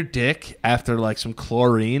 Dude, your dick after like some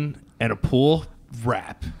chlorine and a pool,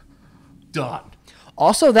 wrap. Done.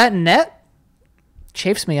 Also, that net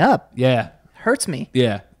chafes me up. Yeah. Hurts me.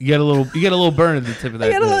 Yeah. You get a little burn at the tip of that.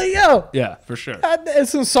 I gotta dick. let it go. Yeah, for sure.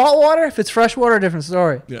 It's some salt water. If it's fresh water, different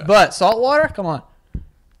story. Yeah. But salt water, come on.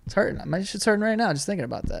 It's hurting. My shit's hurting right now just thinking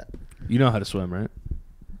about that. You know how to swim, right?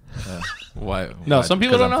 Why? No, why? some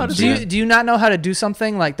people 'Cause don't I'm know how from to Do Sweden. you not know how to do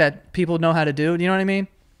something like that people know how to do? Do you know what I mean?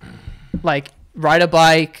 Like ride a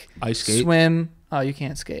bike, Ice skate. swim. Oh, you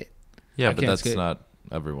can't skate. Yeah, I but can't that's skate. not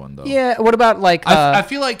everyone though. Yeah. What about like? I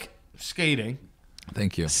feel like skating.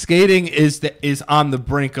 Thank you. Skating is on the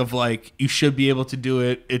brink of like you should be able to do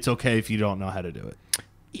it. It's okay if you don't know how to do it.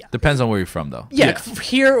 Depends on where you're from though. yeah.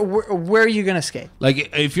 Here, where are you gonna skate?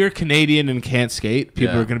 Like if you're Canadian and can't skate,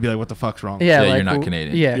 people Yeah. are gonna be like, "What the fuck's wrong?" Yeah, you're like, not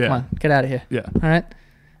Canadian. Yeah, Yeah. come on, get out of here. Yeah. All right.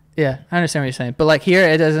 Yeah, I understand what you're saying, but like here,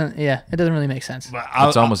 it doesn't. Yeah, it doesn't really make sense. But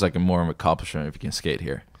It's almost like a more of an accomplishment if you can skate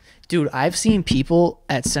here. Dude, I've seen people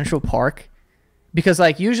at Central Park because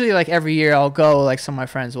like usually like every year I'll go, like some of my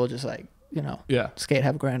friends will just like, Yeah. skate,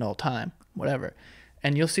 have a grand old time, whatever.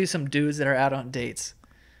 And you'll see some dudes that are out on dates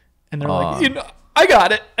and they're like, I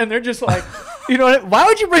got it. And they're just like, why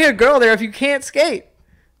would you bring a girl there if you can't skate?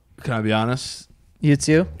 Can I be honest? You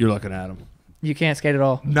too? You're looking at him. You can't skate at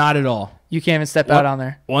all. Not at all. You can't even step out on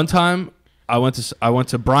there. One time, I went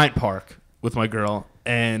to Bryant Park with my girl,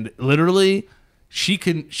 and literally, she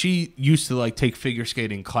used to like take figure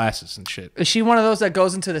skating classes and shit. Is she one of those that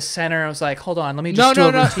goes into the center and was like, hold on, let me No, just do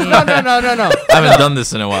a routine? no. I haven't done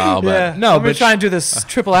this in a while, but Yeah. No, let me but try and do this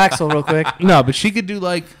triple axel real quick. No, but she could do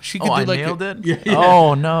like I like nailed it. Yeah.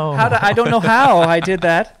 Oh no! I don't know how I did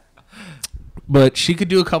that. But she could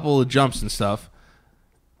do a couple of jumps and stuff.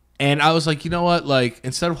 And I was like, you know what? Like,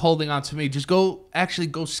 instead of holding on to me, just go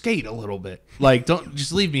skate a little bit. Like, don't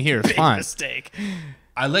just leave me here. It's fine. Mistake.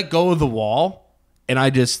 I let go of the wall, and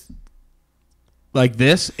I just like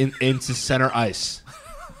this into center ice.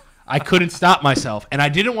 I couldn't stop myself, and I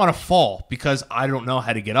didn't want to fall because I don't know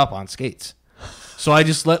how to get up on skates. So I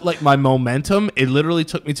just let like my momentum. It literally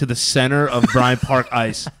took me to the center of Bryant Park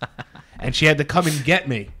ice, and she had to come and get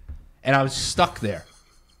me, and I was stuck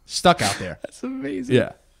out there. That's amazing.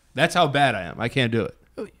 Yeah, that's how bad I am. I can't do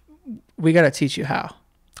it. We got to teach you how.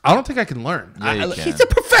 I don't think I can learn. Yeah, you can. He's a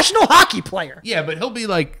professional hockey player. Yeah, but he'll be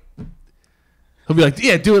like,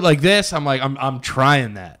 yeah, do it like this. I'm like, I'm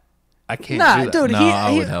trying that. I can't Nah, do that. dude, No,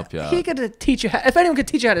 I would help you out. He could teach you how. If anyone could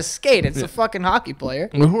teach you how to skate, it's a fucking hockey player.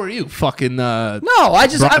 Well, who are you? Fucking No, I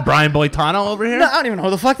just. I, Brian Boitano over here? no, I don't even know who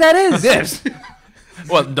the fuck that is. Yes.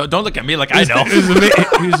 Well, don't look at me like I know.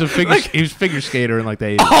 he was a figure skater in like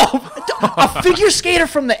the 80s. Oh, a figure skater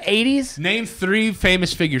from the 80s? Name 3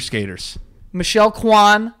 famous figure skaters. Michelle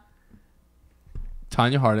Kwan.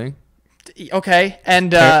 Tanya Harding. Okay.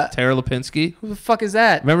 And Tara Lipinski. who the fuck is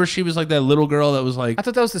that? Remember she was like that little girl that was like... I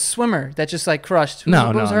thought that was the swimmer that just like crushed. No,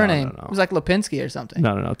 what was her no, name? no. It was like Lipinski or something.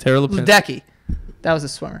 No. Tara Lipinski. Ledecky. That was the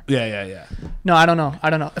swimmer. Yeah. No, I don't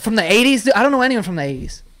know. From the 80s? Dude, I don't know anyone from the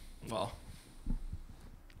 80s. Well,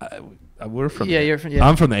 we're from... Yeah, you're from... Yeah.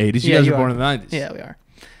 I'm from the 80s. You Yeah, guys you were born are. in the 90s. Yeah, we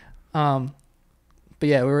are. But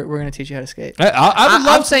yeah, we're going to teach you how to skate. I would I'm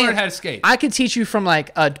love to saying learn how to skate. I could teach you from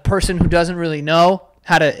like a person who doesn't really know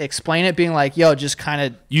how to explain it, being like, yo, just kind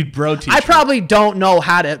of... You'd bro teach I me. probably don't know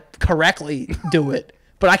how to correctly do it,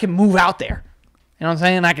 but I can move out there. You know what I'm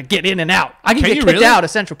saying? I could get in and out. I can Can get you kicked really? out of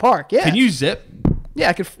Central Park. Yeah. Can you zip? Yeah,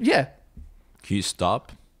 I could. Yeah. Can you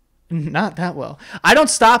stop? Not that well. I don't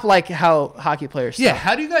stop like how hockey players stop. Yeah,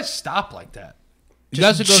 how do you guys stop like that? You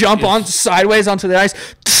guys Just would jump on sideways onto the ice.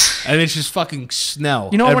 and it's just fucking snow.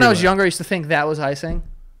 You know, when I was everywhere. younger, I used to think that was icing.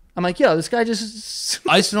 I'm like, yo, this guy just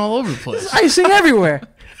Icing all over the place. icing everywhere.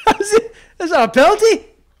 That's not a penalty.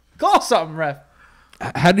 Call something, ref.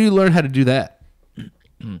 How do you learn how to do that?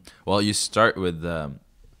 Well, you start with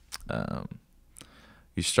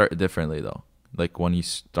you start differently though. Like when you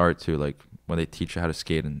start to like when they teach you how to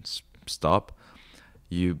skate and stop,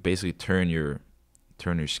 you basically turn your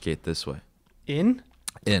skate this way In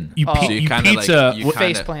in. You pe- you kinda, pizza you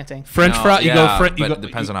face kinda- planting. French fry. You yeah, go. but You go. it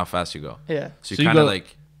depends on how fast you go. Yeah. So So you you kind of go-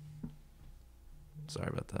 like. Sorry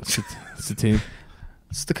about that. It's the team.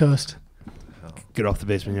 It's the coast. Get off the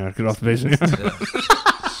basement yard. Get off the basement yard.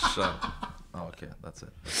 So, oh, okay, that's it.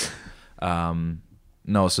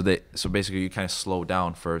 No, so basically you kind of slow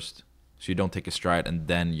down first, so you don't take a stride, and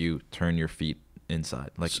then you turn your feet inside,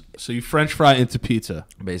 like So you French fry into pizza.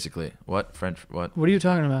 basically what French what? What are you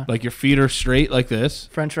talking about? Like your feet are straight like this.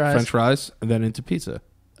 French fries. French fries, and then into pizza.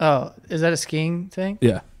 Oh, is that a skiing thing?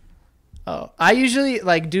 Yeah. Oh, I usually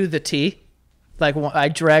like do the T. Like I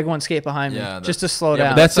drag one skate behind Yeah, me just to slow Yeah,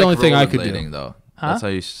 down. but That's the only thing I could do. rollerblading, though. Huh? That's how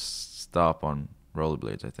you stop on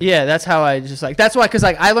rollerblades, I think. Yeah, that's how I just like. That's why, because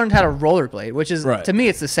like I learned how to rollerblade, which is Right. to me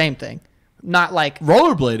it's the same thing. Not like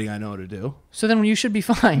Rollerblading, I know how to do. so. Then you should be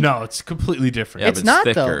fine. No, it's completely different. Yeah, It's but not,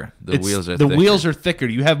 though. thicker. The wheels are the thicker. wheels are thicker.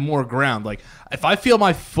 You have more ground. Like if I feel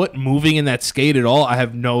my foot moving in that skate at all, I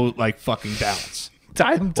have no like fucking balance.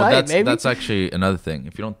 Time Well, tight, maybe. that's actually another thing.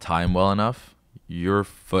 If you don't time well enough, your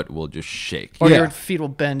foot will just shake. or Yeah. your feet will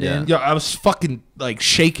bend Yeah. in. Yo, I was fucking like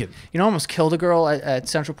shaking. You know, I almost killed a girl at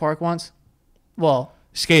Central Park once. Well,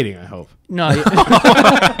 Skating, I hope. No,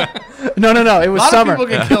 no. It was A lot summer. of people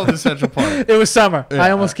get killed in Central Park. It was summer. Yeah.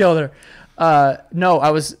 I almost killed her. No,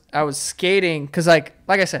 I was skating because like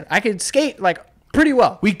I said, I could skate like pretty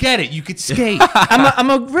well. We get it. You could skate. I'm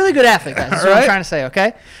a really good athlete, guys. That's what I'm Right? trying to say.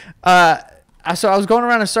 Okay. So I was going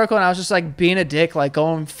around in a circle and I was just like being a dick, like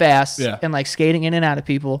going fast Yeah. and like skating in and out of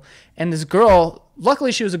people. And this girl,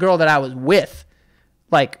 luckily she was a girl that I was with,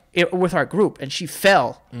 with our group, and she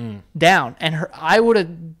fell down, and I would have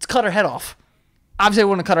cut her head off. Obviously, I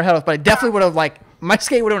wouldn't have cut her head off, but I definitely would have my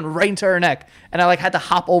skate would have went right into her neck, and I had to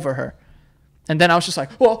hop over her. And then I was just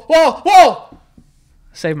like, whoa.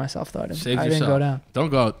 Saved myself though. I didn't go down. Don't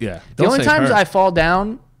go. Yeah. The Don't only save times her. I fall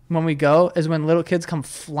down when we go is when little kids come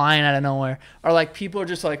flying out of nowhere, or like people are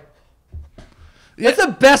just like. That's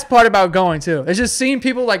the best part about going too. It's just seeing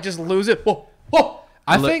people just lose it. Whoa.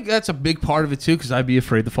 I think that's a big part of it too, because I'd be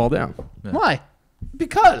afraid to fall down. Yeah. Why?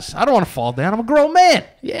 Because I don't want to fall down. I'm a grown man.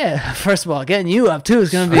 Yeah. First of all, getting you up too is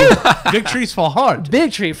gonna be Big trees fall hard.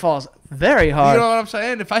 big tree falls very You hard. know what I'm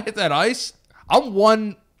saying? If I hit that ice, I'm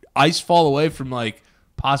one ice fall away from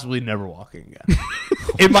possibly never walking again.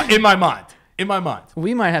 in my mind.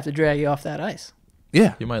 We might have to drag you off that ice.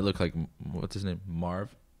 Yeah. You might look like what's his name,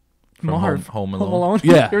 Marv. From Marv. Home Alone.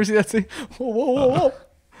 Yeah. You ever see that scene? Whoa.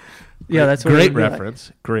 Yeah, that's what Great it would be like.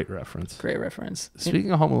 reference. Great reference. Great reference.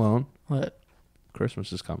 Speaking of Home Alone, What?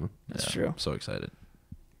 Christmas is coming. That's Yeah, true. I'm so excited.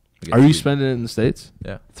 We get Are to you be- spending it in the States?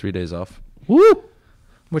 Yeah, 3 days off. Woo!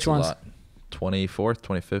 Which It's a ones? lot. 24th,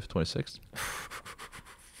 25th, 26th.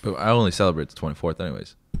 But I only celebrate the 24th,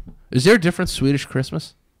 anyways. Is there a different Swedish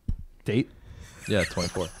Christmas date? Yeah,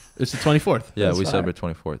 24th. It's the 24th. Yeah, That's we fire. celebrate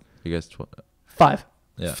 24th. You guys, 5.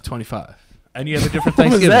 yeah. 25. And you have a different What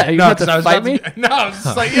was Thanksgiving. that? Are you No, about 'cause to I was fight about me? to- No, I was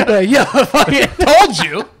just like, yeah. Yeah. Fucking. Told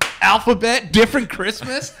you. Alphabet, different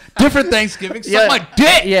Christmas, different Thanksgiving. Suck my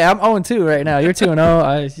dick. Yeah, I'm 0-2 right now. You're 2-0.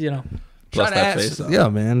 Plus Trying to that ask- face off. Yeah,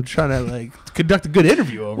 man. Trying to conduct a good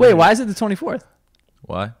interview over Wait, here. why is it the 24th?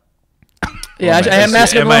 Why? Yeah, I am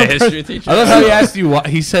asking Am I a everyone. history teacher? I love how he asked you why.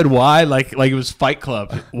 He said why, like it was Fight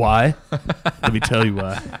Club. Why? Let me tell you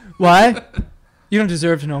why. Why? You don't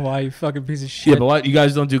deserve to know why, you fucking piece of shit. Yeah, but why you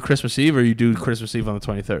guys don't do Christmas Eve, or you do Christmas Eve on the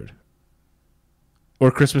 23rd,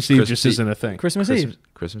 or Christmas Eve Christmas just Eve. isn't a thing. Christmas Eve.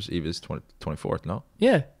 Christmas Eve is 24th, no?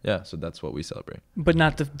 Yeah, Yeah, so that's what we celebrate. but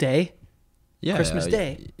not the day. Yeah, Christmas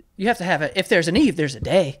Day. You have to have it. If there's an Eve, there's a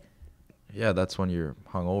day. Yeah, that's when you're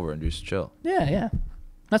hungover and just chill. Yeah.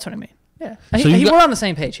 That's what I mean. Yeah. So you got- we're on the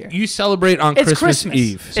same page here. You celebrate on It's Christmas Christmas.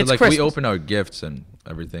 Eve. So It's like Christmas. we open our gifts and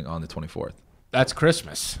everything on the 24th. That's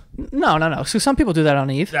Christmas. No. So some people do that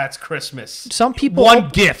on Eve. That's Christmas. Some people. One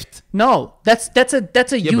gift. No, that's a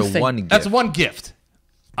Yeah, you but thing. one gift. That's one gift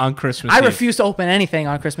on Christmas I Eve. refuse to open anything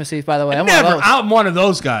on Christmas Eve. By the way, I'm one Never. of those. I'm one of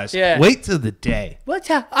those guys. Yeah. Wait till the day.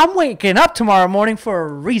 I'm waking up tomorrow morning for a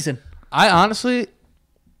reason. I honestly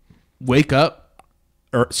wake up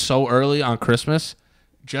so early on Christmas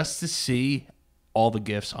just to see all the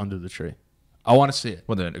gifts under the tree. I want to see it.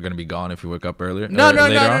 Well, they're going to be gone if you wake up earlier. No.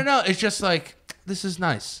 later on? It's just like, this is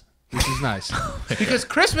nice. This is nice. Because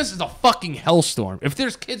Christmas is a fucking hellstorm. If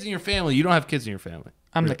there's kids in your family, you don't have kids in your family.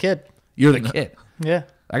 I'm the kid. You're the kid. Yeah.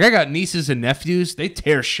 Like, I got nieces and nephews. They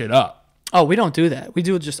tear shit up. Oh, we don't do that. We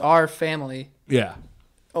do just our family Yeah.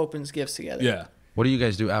 opens gifts together. Yeah. What do you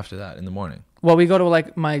guys do after that in the morning? Well, we go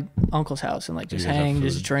to my uncle's house and just You guys have hang,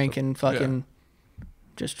 just food. drink and fucking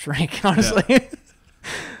just drink, honestly.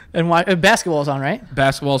 And basketball's on, right?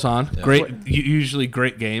 Basketball's on. Yeah. Great. Usually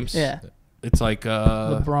great games. Yeah. It's like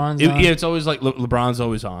LeBron's on. Yeah, it's always like LeBron's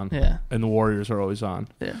always on. Yeah. And the Warriors are always on.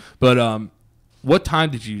 Yeah. But what time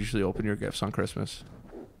did you usually open your gifts on Christmas?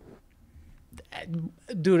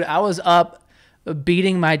 Dude, I was up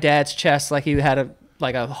beating my dad's chest like he had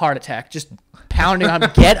a heart attack, just pounding on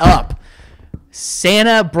him. Get up.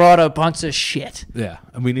 Santa brought a bunch of shit. Yeah,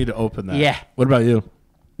 and we need to open that. Yeah. What about you?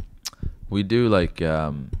 We do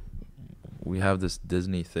we have this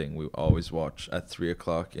Disney thing we always watch at 3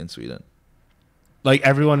 o'clock in Sweden. Like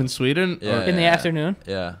everyone in Sweden? Yeah. In the afternoon?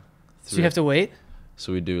 Yeah. So you have to wait?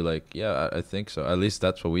 So we do I think so. At least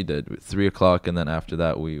that's what we did. 3 o'clock, and then after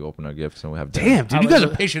that we open our gifts and we have dinner. Damn, dude, you guys are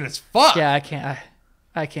patient as fuck. Yeah, I can't.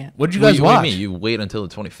 I can't. What did you What guys do you watch? mean? You wait until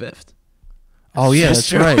the 25th. Oh yeah, that's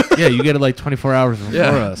true. right. Yeah, you get it like 24 hours before Yeah.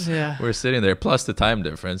 us. Yeah. We're sitting there, plus the time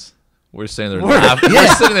difference. We're sitting there We're- laughing. yeah.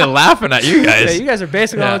 We're sitting there laughing at you guys. Yeah, you guys are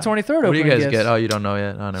basically Yeah. on the 23rd. What do you opening guys gifts. get? Oh, you don't know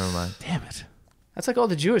yet? Oh, never mind. Damn it. That's like all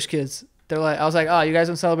the Jewish kids. They're like, I was like, oh, you guys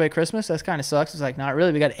don't celebrate Christmas? That kind of sucks. It's like, not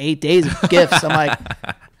really. We got 8 days of gifts. I'm like,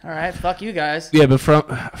 all right, fuck you guys. Yeah, but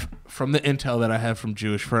from the intel that I have from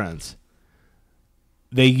Jewish friends,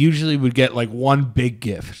 they usually would get like one big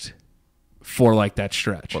gift for like that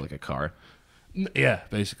stretch. Or like a car. Yeah,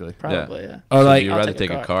 basically. Probably, yeah. Or So like you'd I'll rather take a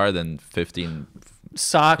take a car. car than 15.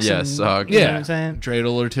 Socks. Yeah, and, socks. You know yeah, what I'm saying?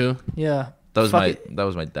 dreidel or two. Yeah. That was Fuck that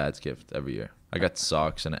was my dad's gift every year. I got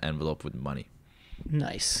socks and an envelope with money.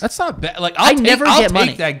 Nice. That's not bad. Like I never I'll get take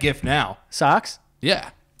money. that gift now. Socks? Yeah.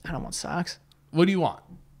 I don't want socks. What do you want?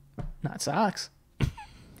 Not socks.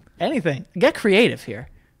 Anything. Get creative here.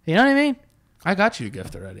 You know what I mean? I got you a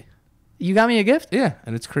gift already. You got me a gift? Yeah,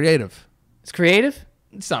 and it's creative. It's creative?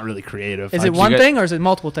 It's not really creative. Is it one thing or is it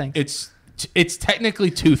multiple things? It's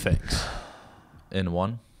technically two things. In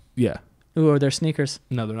one? Yeah. Ooh, are there sneakers?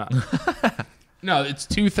 No, they're not. No, it's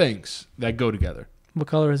two things that go together. What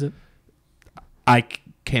color is it? I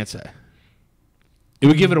can't say. It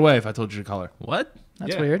would give it away if I told you the color. What?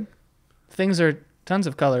 That's Yeah. weird. Things are tons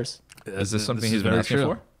of colors. Is this something he's is been very asking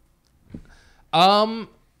true. for?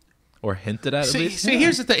 Or hinted at See, least?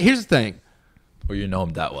 here's the thing. Here's the thing. Or you know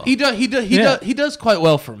him that well? He does quite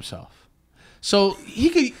well for himself. So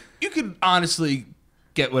you could honestly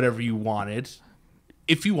get whatever you wanted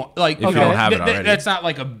if you want. Like If you don't have it already. that's not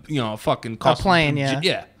like a fucking custom plane, yeah.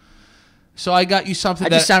 Yeah. So I got you something I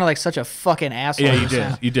that just sounded like such a fucking asshole. yeah, you just did.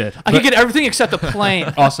 now. You did. I could get everything except the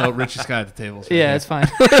plane. Also, Richest guy at the table. Yeah, it's fine.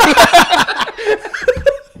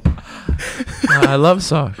 I love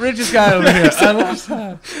socks. Richest guy over here. I love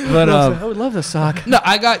socks. But I would love the sock. no,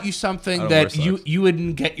 I got you I something don't that wear socks. you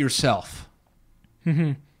wouldn't get yourself.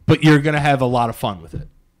 But you're gonna have a lot of fun with it.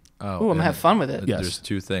 Ooh, I'm gonna and have fun with it. Yeah. There's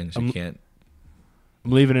two things you can't.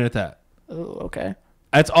 I'm leaving it at that. Ooh, okay.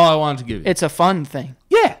 That's all I wanted to give you. It's a fun thing.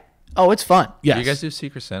 Yeah. Oh, it's fun. Yes. Do you guys do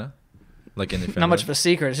Secret Santa? Like in your family? Not much of a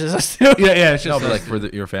secret. It's just us two. Yeah, it's No, just but like for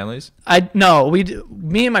your families? We do.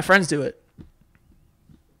 Me and my friends do it.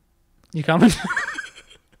 You coming?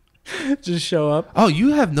 Just show up. oh,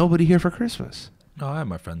 you have nobody here for Christmas. No, I have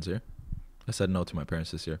my friends here. I said no to my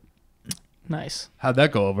parents this year. Nice. How'd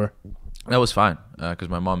that go over? That was fine because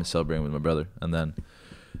my mom is celebrating with my brother, and then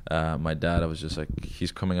my dad. I was just like,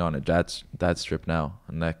 he's coming on a dad's trip now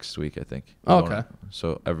next week, I think. Oh, We're going- okay.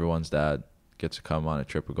 So everyone's dad gets to come on a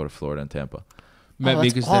trip. We go to Florida and Tampa. Met that's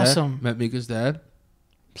Mika's awesome. dad. Met Mika's dad.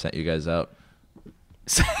 Sent you guys out.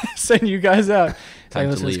 Send you guys out. Time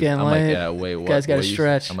Like, to listen, it's leave. getting I'm late. like, yeah, wait, what? Guys gotta what you-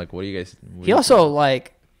 stretch. I'm like, what do you guys? what He are you also doing?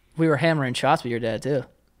 like we were hammering shots with your dad too.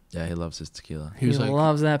 Yeah, he loves his tequila. He was like,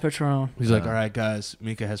 loves that Patron. he's like, all right, guys,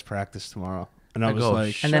 Mika has practice tomorrow, and I I was go,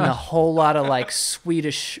 like, And then a Shut. whole lot of like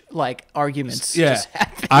Swedish like arguments. yeah. Just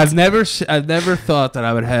happened. I've never thought that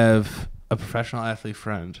I would have a professional athlete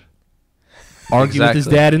friend argue with his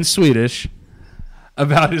Exactly. dad in Swedish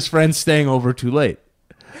about his friend staying over too late.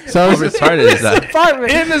 So I How was retarded is that?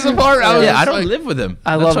 Apartment. in this apartment. I was Yeah, I just don't like- live with him.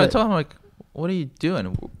 I That's love why it. I told him, like, what are you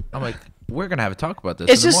doing? I'm like, we're gonna have a talk about this.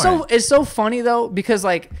 It's in the just morning. it's so funny though because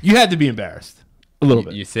like You had to be embarrassed a little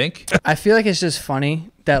bit. You think? I feel like it's just funny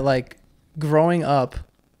that like growing up,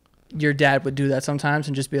 your dad would do that sometimes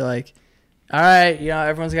and just be like, "All right,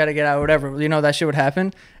 everyone's got to get out, whatever." That shit would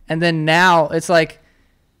happen. And then now it's like,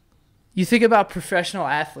 you think about professional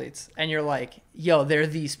athletes and you're like, "Yo, they're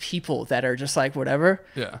these people that are just like whatever."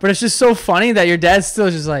 Yeah. But it's just so funny that your dad's still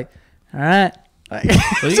just like, "All right." Like,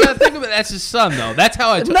 Well, you gotta think of it. That's his son, though. That's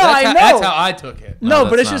how I took. No, that's I how, know. That's how I took it. no, No,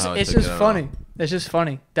 but that's it's not just how I it's took just it at funny. all. It's just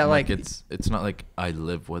funny that Like, like it's not like I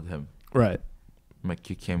live with him. Right. I'm like,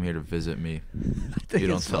 you came here to visit me. think You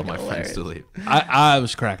don't it's tell my fucking friends to hilarious. leave. I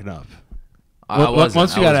was cracking up. I Once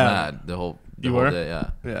wasn't. you I got was out. mad the whole You were? day. Yeah.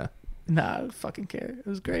 Yeah. Nah, I don't fucking care. It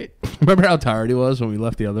was great. Remember how tired he was when we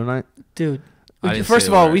left the other night? Dude, I didn't first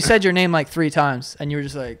say of all, a word. we said your name like 3 times, and you were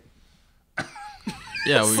just like,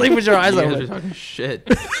 Yeah. Sleep with your eyes you guys open. were talking shit.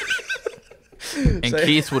 And So-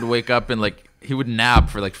 Keith would wake up and like he would nap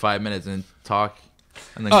for like 5 minutes and talk,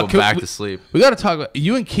 and then Oh, go can back we- to sleep. We got to talk about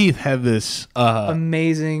you and Keith have this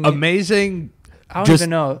amazing. amazing. I don't even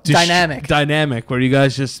know. Dynamic. Dynamic where you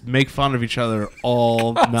guys just make fun of each other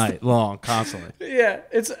all night long, constantly. Yeah,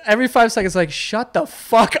 it's every 5 seconds like, shut the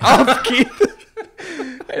fuck up, Keith.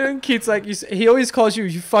 And then Keith's like, he always calls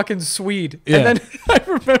you fucking Swede. Yeah. And then I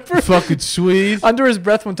remember Fucking sweet. under his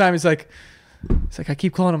breath one time, he's like, I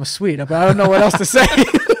keep calling him a Swede, but I don't know what else to say.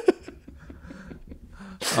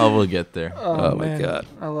 Oh, we'll get there. Oh my God.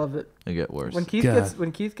 I love it. It'll get worse. When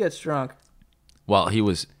God. Keith gets drunk, Well, he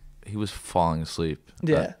was falling asleep.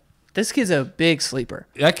 yeah, this kid's a big sleeper.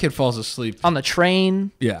 That kid falls asleep. On the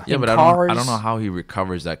train. Yeah. Yeah, in but I cars. don't know how he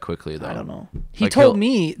recovers that quickly though. I don't know. He Like, told he'll-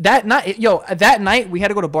 me that night, that night we had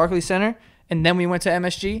to go to Barclays Center, and then we went to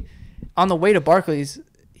MSG. On the way to Barclays,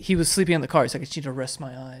 he was sleeping in the car. He's like, I just need to rest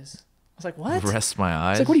my eyes. I was like, what? Rest my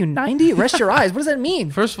eyes. It's like, what are you, 90? Rest your eyes. What does that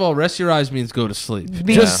mean? First of all, rest your eyes means go to sleep. It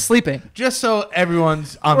means Yeah. sleeping. Just so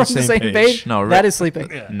everyone's on We're the same, page. No, that is sleeping.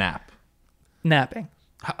 Nap. Napping.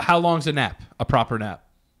 How long's a nap? A proper nap.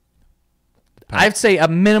 I'd say a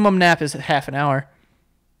minimum nap is half an hour.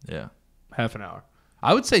 Yeah. Half an hour.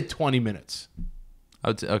 I would say 20 minutes. I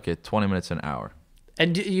would say, okay, 20 minutes an hour.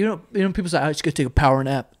 And you know, people say, "I just go take a power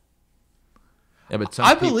nap." Yeah, but some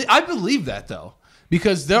I peop- believe that though,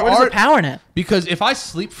 because there What is are a power nap? because if I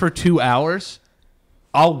sleep for 2 hours,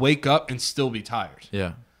 I'll wake up and still be tired.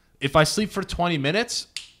 Yeah. If I sleep for 20 minutes,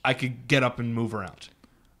 I could get up and move around.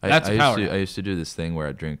 I a power used nap. I used to do this thing where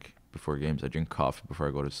I drink before games. I drink coffee before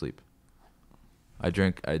I go to sleep. I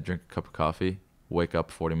drink a cup of coffee, wake up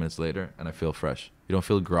 40 minutes later, and I feel fresh. You don't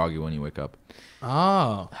feel groggy when you wake up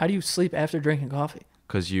Oh. How do you sleep after drinking coffee?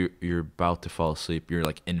 because you're about to fall asleep. You're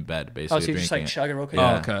like in bed basically. Oh, so you just like drinking it. chug it real quick. Oh,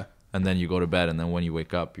 Yeah. okay. And then you go to bed, and then when you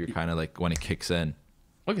wake up, you're kind of like when it kicks in.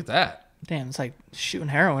 Look at that. Damn, it's like shooting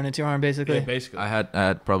heroin into your arm, basically. Yeah, basically. I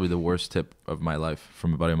had probably the worst tip of my life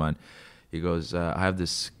from a buddy of mine. He goes, I have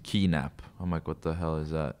this key nap. I'm like, what the hell is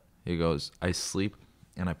that? He goes, I sleep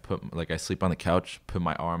and I sleep on the couch, put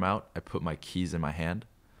my arm out, I put my keys in my hand,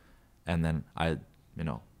 and then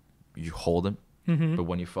you hold them. Mm-hmm. But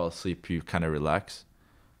when you fall asleep, you kind of relax,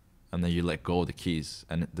 and then you let go of the keys.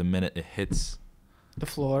 And the minute it hits The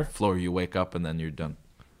floor. the floor, you wake up, and then you're done.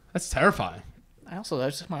 That's terrifying. That's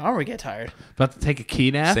just my arm would get tired. About to take a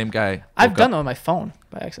key nap? Same guy. I've woke done up- that on my phone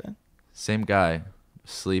by accident. Same guy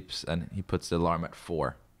sleeps, and he puts the alarm at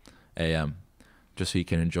 4 a.m. just so he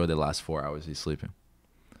can enjoy the last 4 hours he's sleeping.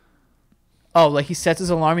 Oh, like he sets his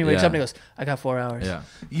alarm, he wakes Yeah. up and he goes, "I got 4 hours." Yeah.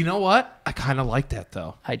 You know what? I kind of like that,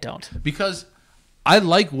 though. I don't. Because I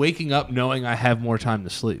like waking up knowing I have more time to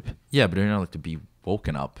sleep. Yeah, but you're not like to be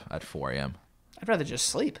woken up at 4 a.m. I'd rather just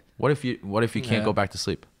sleep. What if you can't Yeah. go back to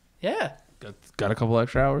sleep? Yeah. Got a couple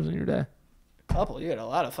extra hours in your day. Couple. You got a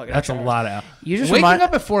lot of fucking. That's a extra hours. lot of hours. You just Waking remind-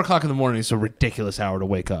 up at 4 o'clock in the morning is a ridiculous hour to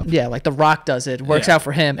wake up. Yeah, like The Rock does it. Works Yeah. out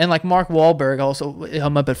for him. And like Mark Wahlberg also,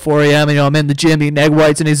 I'm up at 4 a.m. and I'm in the gym eating egg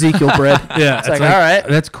whites and Ezekiel bread. Yeah. It's like, all right.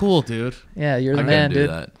 That's cool, dude. Yeah, you're the I man, couldn't do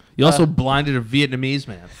dude. that. You also blinded a Vietnamese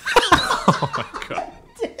man.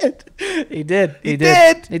 He did. He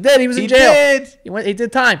did. He did. He was in He jail. did. He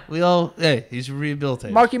did time. Hey, he's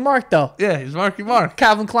rehabilitated. Marky Mark, though. Yeah, he's Marky Mark.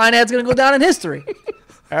 Calvin Kleinhead's going to go down in history.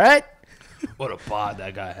 All right? What a bod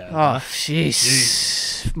that guy had. Oh,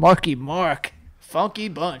 jeez. Marky Mark. Funky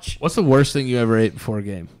bunch. What's the worst thing you ever ate before a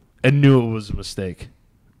game and knew it was a mistake?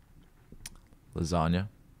 Lasagna.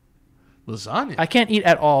 Lasagna. I can't eat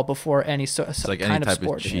at all before any It's like kind any of type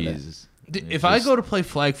sport. of any of that. cheese. If I go to play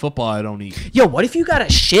flag football, I don't eat. Yo, what if you got a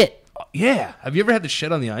shit? Yeah. Have you ever had the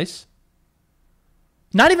shit on the ice?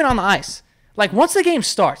 Not even on the ice. Like, once the game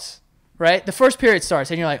starts, right? The first period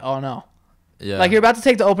starts, and you're like, oh, no. Yeah. Like, you're about to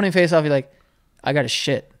take the opening face off. You're like, I got a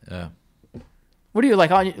shit. Yeah. What are you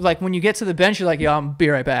like? Like, when you get to the bench, you're like, yo, I'm be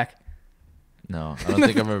right back. No, I don't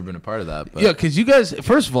think I've ever been a part of that. But Yeah, because you guys,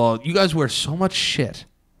 first of all, you guys wear so much shit.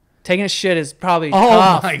 Taking a shit is probably Oh,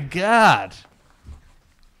 tough. my God.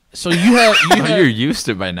 So you have, you're used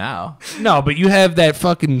to it by now. no, but you have that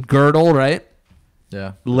fucking girdle, right?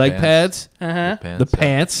 Yeah. Leg Pants. pads, Uh-huh. Pants, the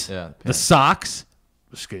pants, Yeah. the pants. socks,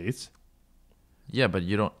 the skates. Yeah, but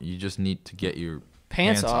you don't. You just need to get your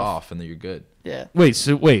Pants pants off. off, and then you're good. Yeah. Wait,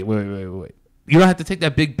 wait. You don't have to take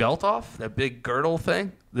that big belt off, that big girdle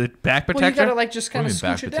thing, the back Well, you protector. gotta, like, just What kind do of you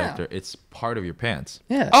mean back scooch it down. protector? It's part of your pants.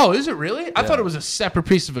 Yeah. Oh, is it really? I Yeah. thought it was a separate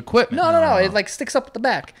piece of equipment. No. It, like, sticks up at the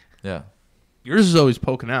back. Yeah. Yours is always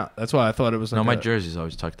poking out. That's why I thought it was. Like No, my a- jersey's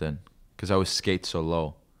always tucked in because I always skate so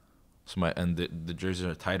low. So the jerseys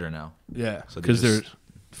are tighter now. Yeah, So they because they're just-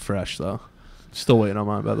 fresh though. Still waiting on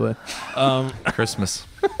mine, by the way. Christmas.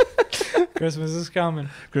 Christmas is coming.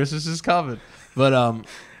 Christmas is coming, but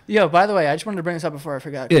Yo, by the way, I just wanted to bring this up before I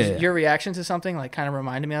forgot. 'Cause Yeah. Your reaction to something, like, kind of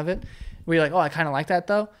reminded me of it. Where you're like, oh, I kind of like that,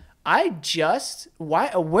 though.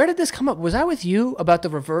 Where did this come up? Was I with you about the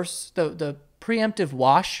the preemptive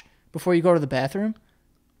wash before you go to the bathroom?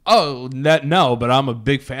 no, but I'm a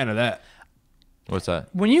big fan of that. What's that?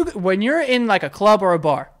 When you're in, like, a club or a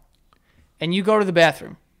bar and you go to the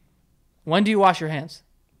bathroom, when do you wash your hands?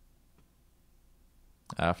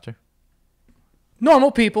 After?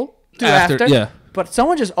 Normal people do after. Yeah. But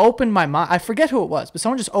someone just opened my mind. I forget who it was, but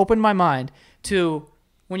someone just opened my mind to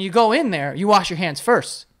when you go in there, you wash your hands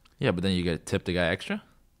first. Yeah, but then you got to tip the guy extra.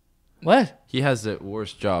 What? He has the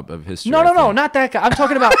worst job of history. No, I no, no, think. not that guy. I'm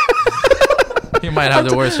talking about. He might have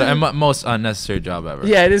the worst and most unnecessary job ever.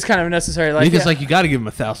 Yeah, it is kind of necessary. Like, Because yeah. like you got to give him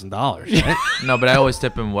 $1,000. Right? No, but I always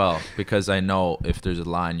tip him well because I know if there's a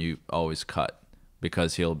line, you always cut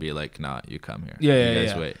because he'll be like, "Nah, you come here. Yeah, you yeah,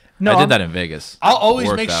 guys yeah. wait." No, I did I'm- that in Vegas. I'll always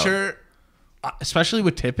Worked make out. sure, especially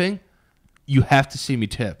with tipping, you have to see me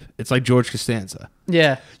tip. It's like George Costanza.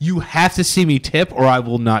 Yeah, You have to see me tip, or I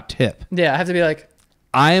will not tip. yeah. I have to be like,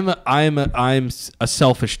 I'm a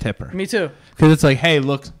selfish tipper Me too. because it's like, hey,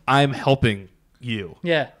 look, I'm helping you.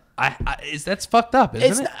 Yeah. That's fucked up,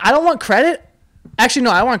 isn't it? I don't want credit. Actually,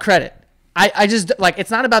 no, I want credit. I just like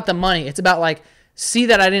it's not about the money. It's about like see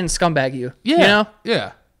that I didn't scumbag you. Yeah. You know?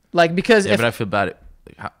 Yeah. Like because Yeah, if but I feel bad.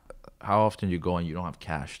 Like, how often you go and you don't have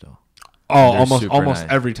cash though? Oh, They're almost super nice.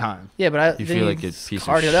 every time. yeah, but I You then feel like a piece of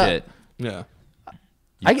card it up. shit. Yeah.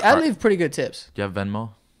 I leave pretty good tips. Do you have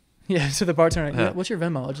Venmo? Yeah, to the bartender. Yeah. Yeah, what's your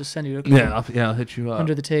Venmo? I'll just send you a Yeah. I'll hit you up.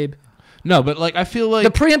 under the table. No, but like I feel like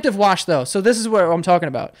The preemptive wash, though. So this is what I'm talking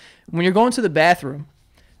about. When you're going to the bathroom,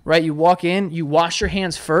 right? You walk in, you wash your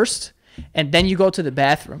hands first, and then you go to the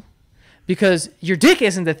bathroom, because your dick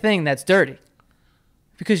isn't the thing that's dirty.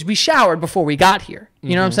 Because we showered before we got here.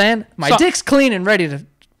 You know what I'm saying? My So- dick's clean and ready to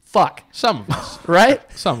fuck. some of us, Right?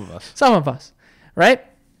 some of us. Some of us, right?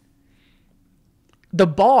 The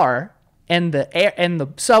bar and the air and the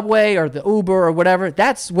subway or the Uber or whatever,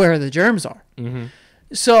 that's where the germs are.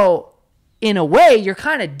 So, in a way, you're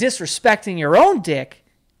kind of disrespecting your own dick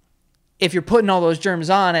if you're putting all those germs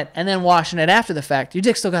on it and then washing it after the fact. Your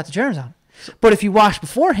dick still got the germs on it. But if you wash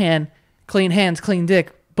beforehand, clean hands, clean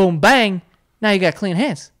dick, boom, bang, now you got clean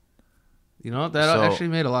hands. You know that So- actually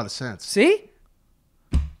made a lot of sense. See?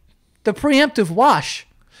 The preemptive wash.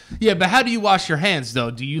 Yeah, but how do you wash your hands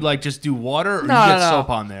though? Do you like just do water or No, you get no, no. soap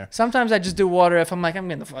on there? Sometimes I just do water if I'm like, I'm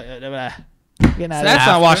getting the fuck getting out of So that's there.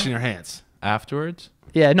 not washing your hands. Afterwards?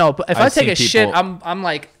 Yeah, no, but if I I've take a seen shit, people- I'm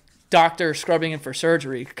like doctor scrubbing in for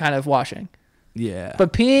surgery kind of washing. Yeah.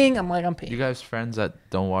 But peeing, I'm like, I'm You peeing. guys friends that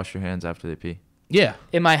don't wash your hands after they pee? yeah.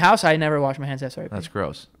 In my house, I never wash my hands after I pee. That's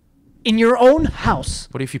gross. In your own house,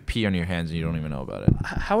 What if you pee on your hands and you don't even know about it?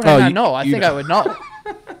 how would I Oh, not you- know? I you think know. I would know.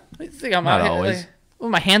 I think I'm Not out always. Like, well,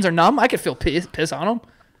 my hands are numb. I could feel piss on them.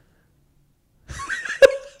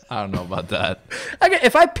 I don't know about that.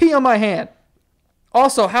 If I pee on my hand.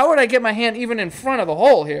 Also, how would I get my hand even in front of the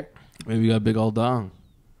hole here? Maybe you got a big old dong.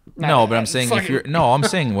 No, but I'm saying if fucking- you're I'm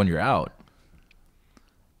saying when you're out.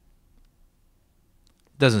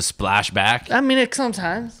 Doesn't splash back. I mean, it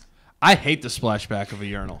sometimes. I hate the splashback of a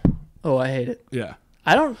urinal. Oh, I hate it. Yeah.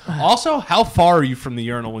 I don't. Also, how far are you from the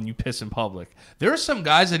urinal when you piss in public? There are some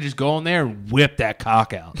guys that just go in there and whip that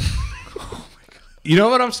cock out. You know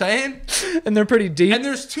what I'm saying? And they're pretty deep. And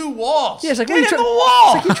there's two walls. Yeah, it's like, get what are in you the try-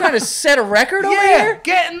 wall. It's like you trying to set a record over yeah, here?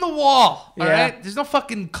 get in the wall. All Yeah. right. There's no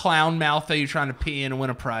fucking clown mouth that you're trying to pee in and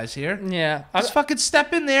win a prize here. Yeah. Just fucking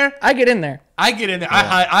step in there. I get in there. I get in there.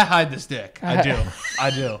 I hide this dick. I do.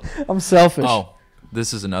 I do. I'm selfish. Oh,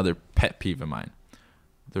 this is another pet peeve of mine.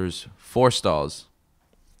 There's 4 stalls.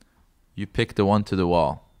 You pick the one to the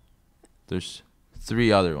wall. There's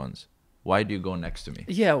 3 other ones. Why do you go next to me?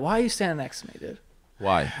 Yeah, why are you standing next to me, dude?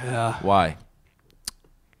 Why? Yeah. Why?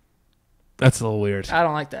 That's a little weird. I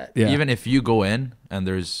don't like that. Yeah. Even if you go in and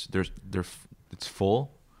it's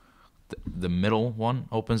full, the middle one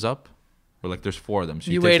opens up, or like there's 4 of them. So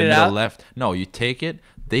You take wait the it middle out? left. No, you take it.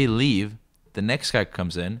 They leave. The next guy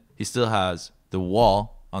comes in. He still has the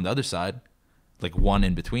wall on the other side, like one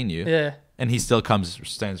in between you. Yeah. And he still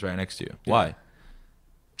stands right next to you. Why?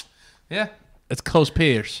 Yeah. It's close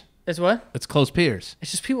peers. It's what? It's close peers.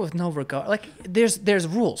 It's just people with no regard. Like there's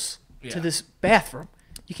rules Yeah. to this bathroom.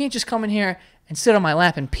 You can't just come in here and sit on my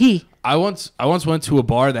lap and pee. I once went to a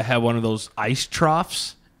bar that had one of those ice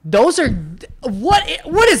troughs. Those are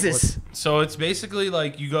what is this? So it's basically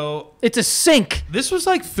like you go. It's a sink. This was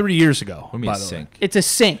like 3 years ago. What do you mean by the way. sink? It's a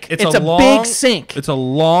sink. It's a a long, big sink. It's a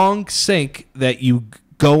long sink that you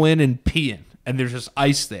go in and pee in, and there's just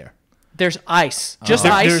ice there. There's ice. Just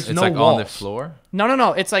There- ice. there's It's no like on walls. the floor.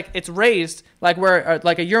 No. It's like it's raised like where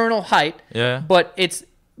like a urinal height. Yeah. But it's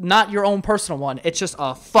not your own personal one. It's just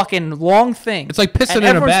a fucking long thing. It's like pissing And in a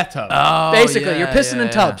everyone's- bathtub. Oh, Basically, yeah, you're pissing yeah, in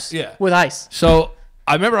tubs Yeah. with ice. So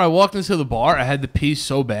I remember I walked into the bar. I had to pee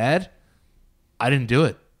so bad, I didn't do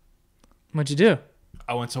it. What'd you do?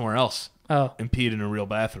 I went somewhere else Oh, and peed in a real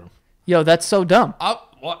bathroom. yo, that's so dumb.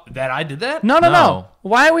 What? That I did that? No. No.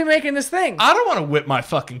 Why are we making this thing? I don't want to whip my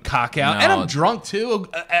fucking cock out, and No. I'm drunk too.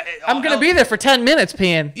 I'm gonna be there for 10 minutes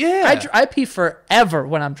peeing. Yeah. I pee forever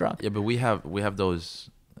when I'm drunk. Yeah, but we have those,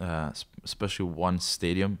 especially one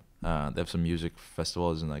stadium. They have some music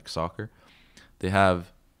festivals and like soccer.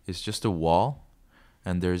 It's just a wall,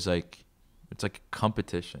 and it's like a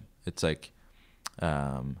competition. It's like,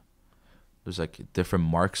 there's like different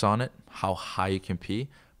marks on it, how high you can pee,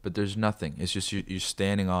 but there's nothing. It's just you're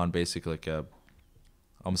standing on basically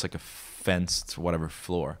almost like a fenced whatever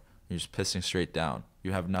floor. You're just pissing straight down.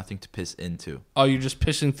 You have nothing to piss into. Oh, you're just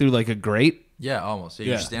pissing through like a grate? Yeah, almost. Yeah,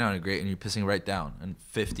 Yeah. You're standing on a grate and you're pissing right down, and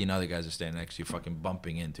 15 other guys are standing next to you, fucking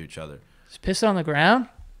bumping into each other. Just piss it on the ground?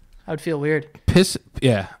 I would feel weird.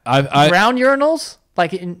 Yeah. Brown urinals?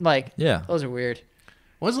 Yeah. Those are weird.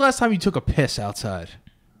 When's the last time you took a piss outside?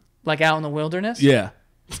 Like out in the wilderness? Yeah.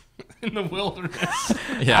 In the wilderness.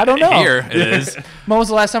 Yeah, I don't know. Here it is. When was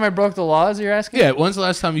the last time I broke the laws? You're asking? Yeah. When's the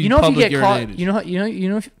last time you You know if you public get caught,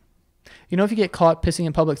 urinated? if you get caught pissing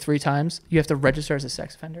in public 3 times, you have to register as a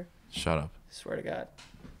sex offender. Shut up. I swear to God.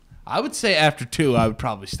 I would say after 2, I would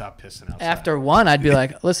probably stop pissing outside. After 1, I'd be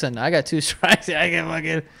like, listen, I got 2 strikes. I can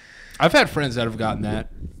fucking I've had friends that have gotten that.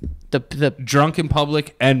 the. Drunk in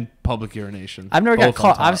public and public urination. I've never got Both on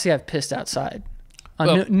caught. top. Obviously, I've pissed outside on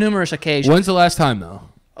Well, numerous occasions. When's the last time, though?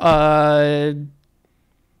 I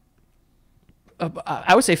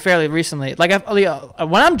would say fairly recently. Like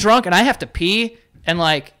when I'm drunk and I have to pee, and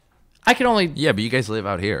like I can only Yeah, but you guys live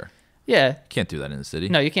out here. yeah. Can't do that in the city.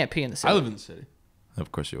 No, you can't pee in the city. I live in the city.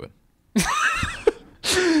 Of course you would.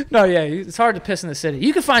 No, yeah, it's hard to piss in the city.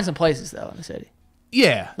 You can find some places though in the city.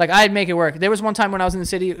 Yeah. Like I'd make it work. There was one time when I was in the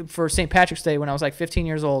city for St. Patrick's Day when I was like 15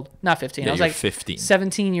 years old. Not 15. Yeah, I was you're like 15.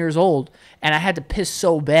 17 years old, and I had to piss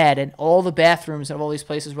so bad, and all the bathrooms of all these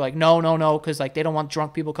places were like, no, because like they don't want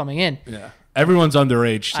drunk people coming in. Yeah. Everyone's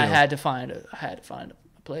underage, too. I had to find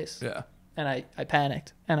a place. Yeah. And I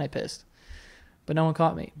panicked and I pissed, but no one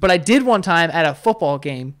caught me. But I did one time at a football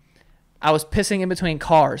game. I was pissing in between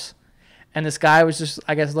cars, and this guy was just,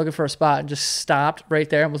 I guess, looking for a spot and just stopped right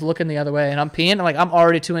there and was looking the other way. And I'm peeing, and like I'm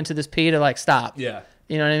already too into this pee to like stop. Yeah.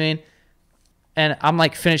 You know what I mean? And I'm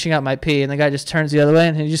like finishing up my pee, and the guy just turns the other way,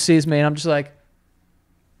 and he just sees me, and I'm just like,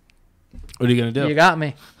 What are you going to do? "You got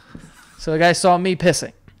me." So the guy saw me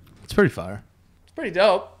pissing. It's pretty fire. It's pretty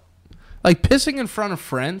dope. Like pissing in front of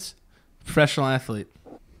friends, professional athlete.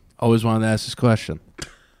 Always wanted to ask this question.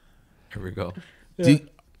 Here we go.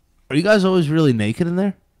 Are you guys always really naked in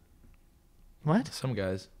there? What? Some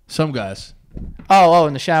guys. Some guys. Oh,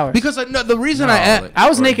 in the shower. Because the reason No, I like- I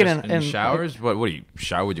was or naked just in showers. What do you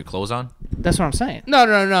shower with your clothes on? That's what I'm saying.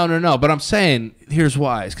 No. But I'm saying here's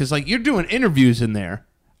why. It's because like you're doing interviews in there.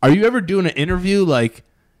 Are you ever doing an interview like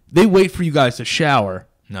they wait for you guys to shower?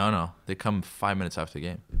 No. They come 5 minutes after the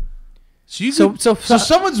game. So you So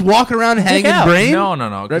someone's walking around hanging out. brain? No.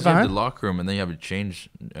 Because you have behind? the locker room, and then you have to change.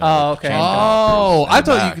 Oh, okay. change Oh, lockers in I the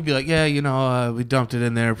thought you back. could be like, yeah, we dumped it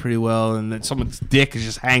in there pretty well, and then someone's dick is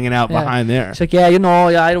just hanging out Yeah. behind there. It's like, yeah,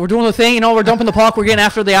 we're doing the thing, we're dumping the puck, we're getting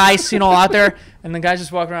after the ice, out there, and the guys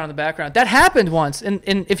just walking around in the background. That happened once, and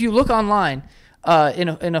if you look online, in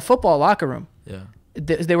a football locker room, Yeah.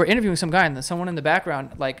 they were interviewing some guy, and then someone in the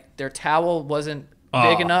background, like their towel wasn't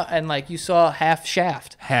big enough, and like you saw half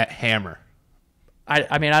shaft. Hammer.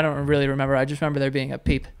 I mean, I don't really remember. I just remember there being a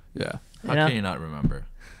peep. Yeah. How know? can you not remember?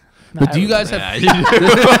 But do you guys have? Yeah, you do.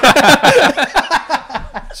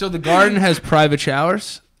 So the Garden has private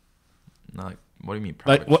showers. No, like, what do you mean?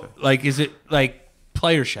 Like Private what? Like is it like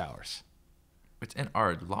player showers? It's in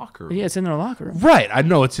our locker room. Yeah, it's in their locker room. Right. I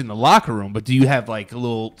know it's in the locker room, but do you have like a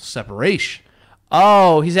little separation?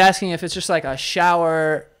 Oh, he's asking if it's just like a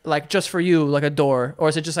shower, like just for you, like a door, or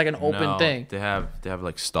is it just like an open No, thing? They have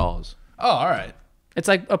like stalls. Oh, all right. It's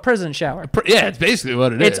like a prison shower. Yeah, it's basically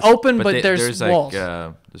what it is. It's open, but they- there's walls.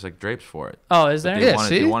 there's like drapes for it. Oh, is there? They Yeah, wanted-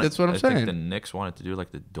 see? they wanted- That's what I'm I saying. think the Knicks wanted to do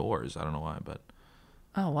like the doors. I don't know why, but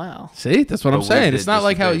Oh, wow. See, that's what I'm but we saying. did It's not just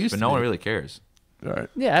like the how it drapes, used but to no be. one really cares All right.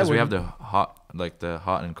 Yeah, I because we have wouldn't. the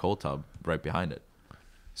hot and cold tub right behind it.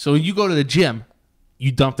 So you go to the gym,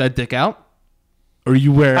 you dump that dick out, or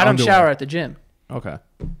you wear I don't underwear? shower at the gym. Okay.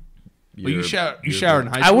 Well, you shower in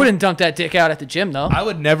high school. I wouldn't dump that dick out at the gym, though. I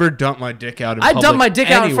would never dump my dick out in I'd public dump my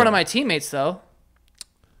dick out in front anywhere. of my teammates, though.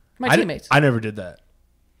 I Teammates. I never did that.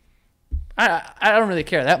 I don't really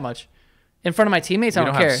care that much. In front of my teammates, We I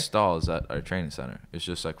don't don't care. have stalls at our training center. It's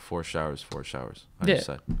just like 4 showers. I Yeah. just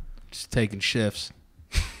said. Just taking shifts.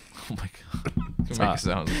 Oh my god, it makes it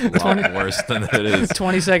sound a lot worse than it is.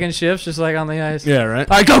 20-second shifts, just like on the ice. Yeah, right.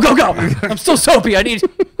 All right, go. I'm still soapy. I need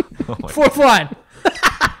Oh my fourth line.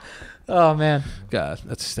 Oh, man. God,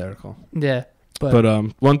 that's hysterical. Yeah. But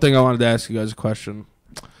one thing I wanted to ask you guys a question,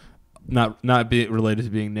 not be related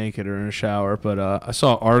to being naked or in a shower, but I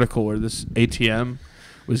saw an article where this ATM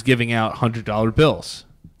was giving out $100 bills.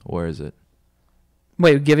 Where is it?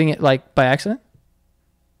 Wait, giving it like by accident?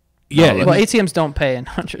 Yeah. No, Well, ATMs don't pay in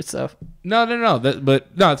hundreds, so. No.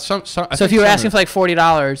 But no. Some. So if you were asking for like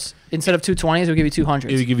 $40, instead of 220s, it would give you 200s.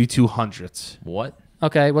 it would give you 200s. What?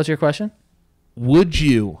 Okay, what's your question? Would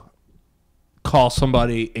you call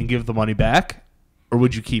somebody and give the money back, or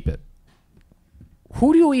would you keep it?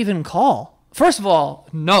 Who do you even call? First of all,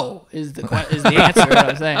 no is the answer. What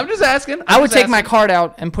I'm saying. I'm just asking. I would take my card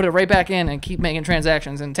out and put it right back in and keep making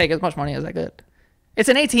transactions and take as much money as I could. It's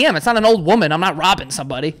an ATM. It's not an old woman. I'm not robbing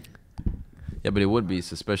somebody. Yeah, but it would be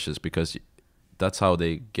suspicious because that's how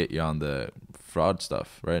they get you on the fraud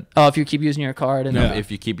stuff, right? Oh, if you keep using your card and You know, Yeah.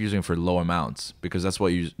 if you keep using it for low amounts, because that's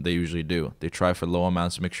what they usually do. They try for low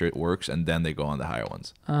amounts to make sure it works, and then they go on the higher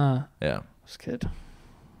ones. Yeah. This kid.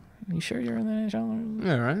 Are you sure you're in the NHL?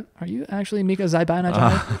 Yeah, right. Are you actually Mika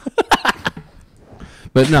Zibanejad?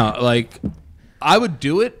 But no, like I would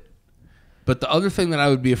do it. But the other thing that I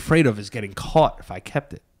would be afraid of is getting caught if I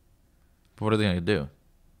kept it. What are they gonna do?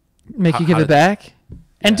 Make you give how it did- back?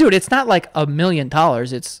 And dude, it's not like $1 million.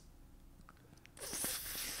 It's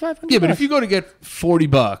 500. Yeah, but if you go to get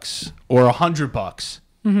 $40 or $100,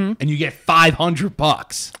 and you get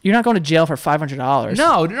 $500, you're not going to jail for $500.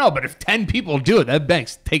 no. But if 10 people do it, that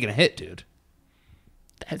bank's taking a hit, dude.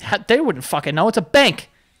 They wouldn't fucking know. It's a bank.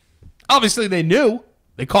 Obviously, they knew.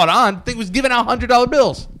 They caught on. They was giving out $100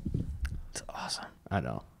 bills. It's awesome. I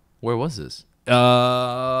know. Where was this?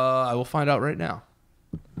 I will find out right now.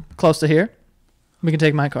 Close to here. We can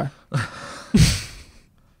take my car.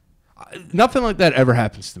 Nothing like that ever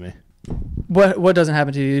happens to me. What doesn't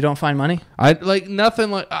happen to you? You don't find money?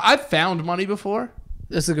 I've found money before.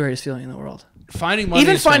 That's the greatest feeling in the world. Finding money,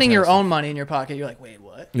 Even is finding your fantastic. own money in your pocket, you're like, wait,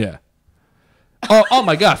 what? Yeah. Oh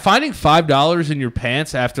my God! Finding $5 in your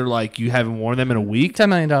pants after like you haven't worn them in a week, $10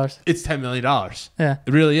 million. it's $10 million. Yeah.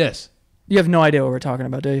 It really is. You have no idea what we're talking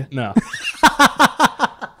about, do you? No.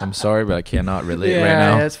 I'm sorry, but I cannot relate Yeah, right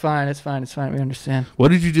now. yeah, it's fine. It's fine. It's fine. We understand. What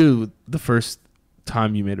did you do the first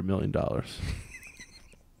time you made $1 million?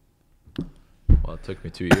 Well, it took me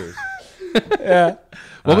 2 years. Yeah.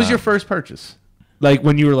 What was your first purchase? Like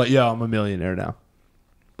when you were like, "Yo, I'm a millionaire now."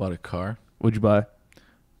 Bought a car. What'd you buy?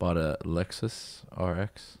 Bought a Lexus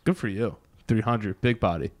RX Good for you. 300, big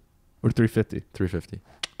body, or 350. 350.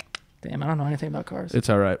 Damn, I don't know anything about cars. It's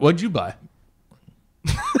all right. What'd you buy?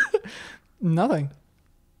 Nothing.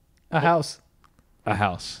 A house. A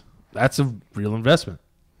house. That's a real investment.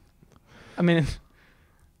 I mean,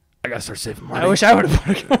 I gotta start saving money. I wish I would have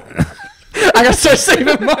bought a car. I gotta start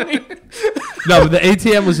saving money. No, but the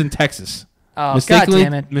ATM was in Texas. Oh, God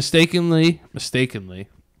damn it. Mistakenly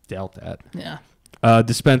dealt that. Yeah.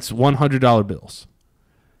 Dispense $100 bills.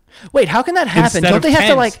 Wait, how can that happen? Instead Don't of they have to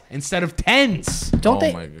tens. like? Instead of tens. Don't Oh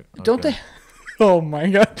they? my God. Don't Okay. they? Oh my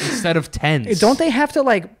God. Instead of tens. Don't they have to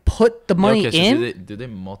like put the money Okay, so in? do they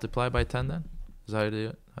multiply by 10 then? Is that how you do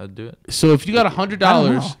it? How to do it? So if you got I don't $100,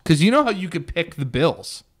 know. because you know how you could pick the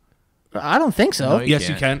bills. I don't think so. No, you Yes,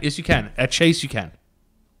 you can't. can. Yes, you can. At Chase, you can.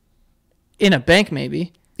 In a bank,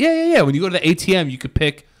 maybe. Yeah. When you go to the ATM, you could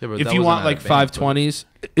pick Yeah, but if that you wasn't want at a like bank, five but- 20s.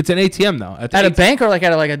 It's an ATM though. At the At a ATM bank or like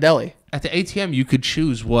at like a deli. At the ATM, you could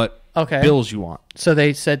choose what Okay. bills you want. So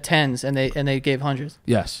they said tens and they gave hundreds.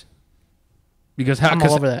 Yes. Because how? I'm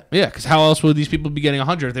all over that. Yeah, because how else would these people be getting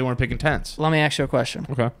 100 if they weren't picking tens? Let me ask you a question.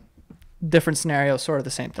 Okay. Different scenario, sort of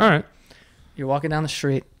the same thing. All right. You're walking down the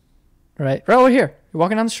street, right over here. You're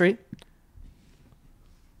walking down the street.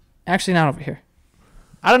 Actually, not over here.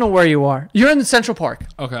 I don't know where you are. You're in the Central Park.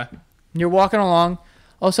 Okay. You're walking along.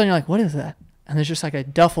 All of a sudden, you're like, what is that? And there's just like a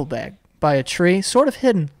duffel bag by a tree, sort of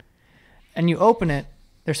hidden. And you open it.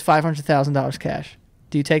 There's $500,000 cash.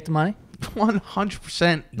 Do you take the money?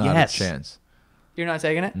 100% Not yes. a chance. You're not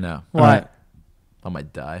taking it? No. Why? Alright. I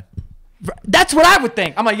might die. That's what I would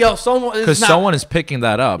think. I'm like, yo, someone is Because not, someone is picking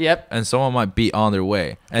that up. Yep. And someone might be on their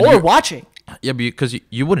way. And or you're- watching. Yeah, because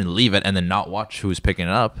you wouldn't leave it and then not watch who's picking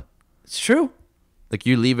it up. It's true. Like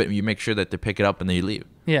you leave it, you make sure that they pick it up and then you leave.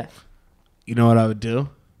 Yeah. You know what I would do?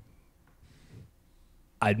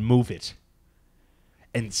 I'd move it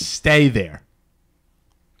and stay there.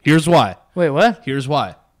 Here's why. Wait, what? Here's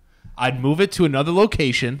why. I'd move it to another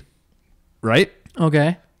location, right?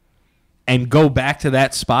 Okay. And go back to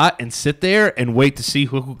that spot and sit there and wait to see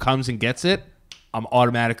who comes and gets it. I'm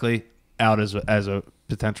automatically out as a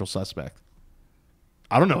potential suspect.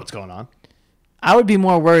 I don't know what's going on. I would be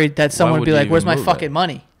more worried that someone would would be you like, "Where's even my move fucking it?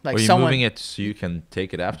 money?" Like Are you someone. moving it so you can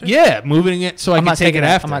take it after? Yeah, moving it so I I'm can not take taking it it.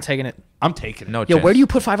 after. I'm not taking it. I'm taking it. No Yo, chance. where do you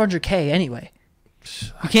put 500K anyway?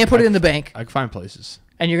 You can't put it in the bank, I can find places.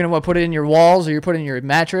 and you're gonna what, put it in your walls, or you're putting it in your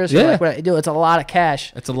mattress. Or Yeah. like, what, dude, it's a lot of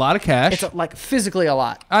cash. It's a lot of cash. It's like physically a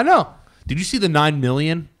lot. I know. Did you see the 9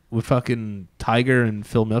 million with fucking Tiger and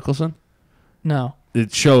Phil Mickelson? No.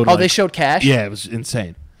 It showed. Oh, like- they showed cash. Yeah, it was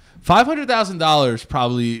insane. $500,000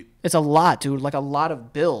 probably. It's a lot, dude. Like a lot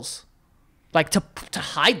of bills. Like to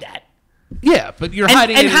hide that. Yeah, but you're And,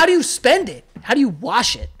 hiding and it. how do you spend it? How do you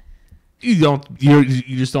wash it? you don't? You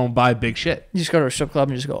just don't buy big shit. You just go to a strip club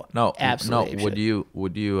and just go. No, absolutely. no.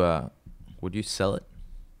 Would you sell it?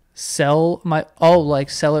 Sell my like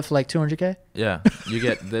sell it for like 200K Yeah, you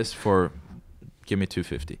get this for. Give me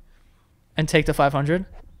 250. and take the 500.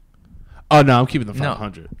 Oh no, I'm keeping the No.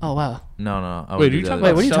 500. Oh wow. No. I Wait, would are you do talking that.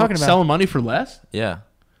 about what are you talking about? selling money for less? Yeah,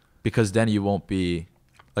 because then you won't be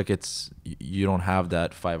like you don't have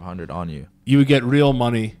that 500 on you. You would get real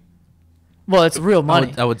money. Well, it's real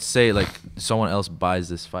money. I would say like someone else buys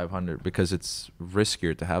this 500 because it's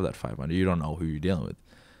riskier to have that 500. You don't know who you're dealing with.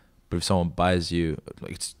 But if someone buys you,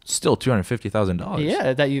 like, it's still $250,000.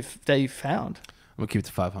 Yeah, that you found. I'm gonna keep it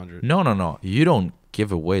to 500. No. You don't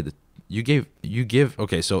give away the. You give.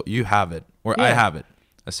 Okay, so you have it, or I Yeah. have it.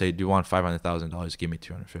 I say, do you want $500,000? Give me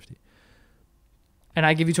 250. And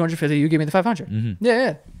I give you 250. You give me the 500. Mm-hmm.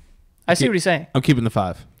 Yeah. I see what he's saying. I'm keeping the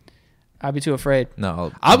 5. I'd be too afraid.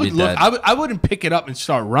 No, I I'll would be look. dead. I wouldn't pick it up and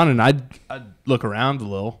start running. I'd look around a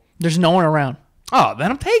little. There's no one around. Oh,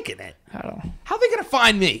 then I'm taking it. I don't know. How are they gonna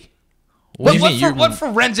find me? What do you What, mean? for, You're- what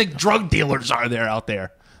forensic drug dealers are there out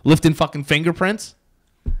there lifting fucking fingerprints?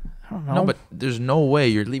 I don't know. No, but there's no way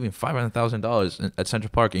you're leaving $500,000 at Central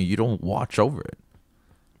Park and you don't watch over it.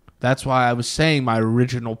 That's why I was saying my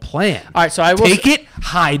original plan. All right, so I will Take it,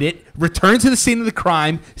 hide it, return to the scene of the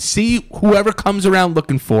crime, see whoever comes around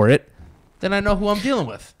looking for it. Then I know who I'm dealing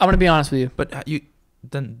with. I'm gonna be honest with you. But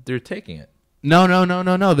then they're taking it. No,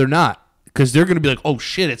 they're not. Because they're going to be like, oh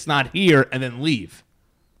shit, it's not here, and then leave.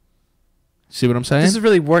 See what I'm saying? This is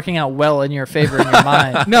really working out well in your favor in your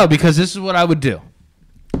mind. No, because this is what I would do.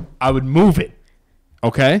 I would move it.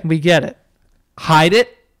 Okay? We get it. Hide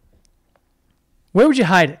it. Where would you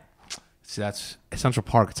hide it? See, that's Central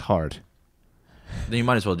Park. It's hard. Then you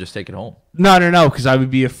might as well just take it home. No, because I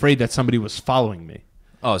would be afraid that somebody was following me.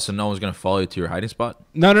 Oh, so no one's going to follow you to your hiding spot?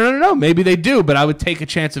 No. Maybe they do, but I would take a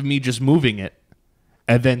chance of me just moving it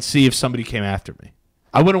and then see if somebody came after me.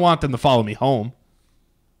 I wouldn't want them to follow me home.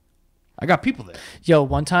 I got people there. Yo,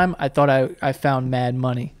 one time I thought I found mad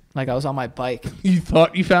money. Like I was on my bike. You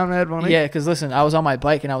thought you found that money? Yeah, because listen, I was on my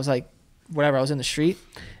bike and I was like, whatever, I was in the street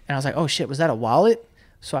and I was like, oh shit, was that a wallet?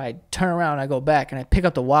 So I turn around, I go back and I pick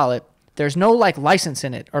up the wallet. There's no like license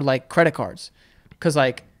in it or like credit cards. Because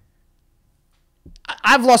like,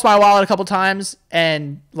 I've lost my wallet a couple times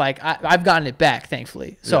and like I've gotten it back,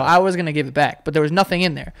 thankfully. So Yeah. I was going to give it back, but there was nothing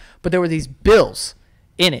in there. But there were these bills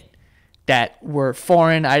in it that were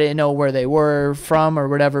foreign. I didn't know where they were from or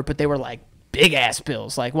whatever, but they were like big ass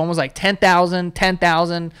bills. Like one was like 10,000,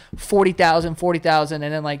 10,000, 40,000, 40,000,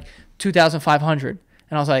 and then like 2,500.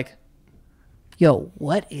 And I was like, yo,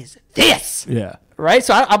 what is this? Yeah. Right?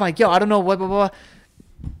 So I'm like, yo, I don't know what, blah, blah, blah.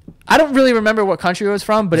 I don't really remember what country it was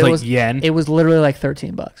from, but It's it like was yen? It was literally like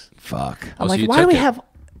 $13. Fuck. I'm Oh, so like, you why do took we it? have?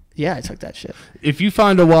 Yeah, I took that shit. If you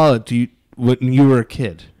find a wallet, when you were a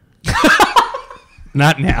kid,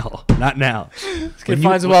 not now, Kid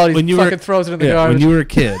finds a wallet, he fucking throws it in the garbage. When you were a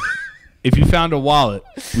kid, if you found a wallet,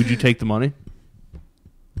 would you take the money?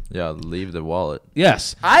 Yeah, leave the wallet.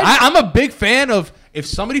 Yes. I- I'm a big fan of if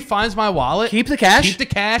somebody finds my wallet, Keep the cash. Keep the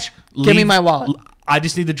cash. Give me my wallet. I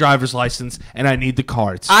just need the driver's license and I need the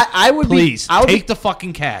cards. I would Please be, I would take be, the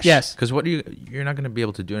fucking cash. yes. Because you're not going to be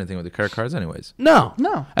able to do anything with the credit cards anyways. No.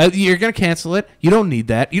 No. You're gonna cancel it. You don't need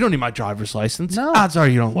that. You don't need my driver's license. No. Odds are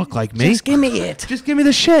you don't look like me. Just give me it. Just give me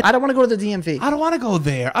the shit. I don't want to go to the DMV. I don't want to go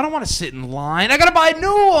there. I don't want to sit in line. I gotta buy a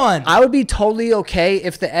new one. I would be totally okay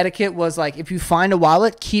if the etiquette was like, if you find a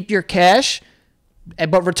wallet, keep your cash,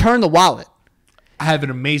 but return the wallet. I have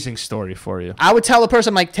an amazing story for you. I would tell the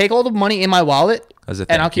person, like, take all the money in my wallet, As a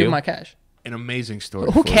and I'll thank keep you? my cash. An amazing story.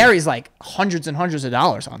 Who for you. carries like hundreds and hundreds of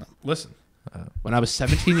dollars on them? Listen, when I was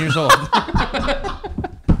 17 years old,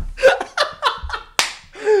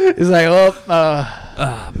 It's like,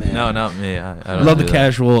 oh, No, not me. I I don't love do the that.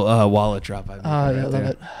 casual wallet drop. I made I right love there.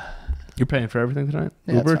 it. You're paying for everything tonight?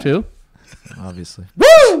 Yeah, Uber that's fine. too? Obviously.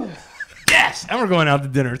 Woo! Yes, and we're going out to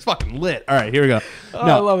dinner. It's fucking lit. All right, here we go. I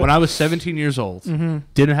No, love it. when I was 17 years old,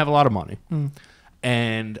 didn't have a lot of money,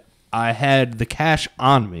 and I had the cash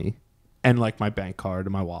on me, and like my bank card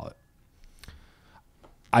and my wallet.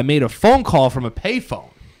 I made a phone call from a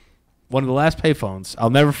payphone, one of the last payphones. I'll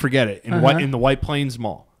never forget it in in the White Plains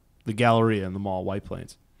Mall, the Galleria in the mall, White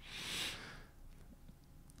Plains.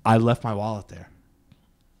 I left my wallet there,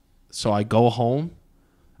 so I go home.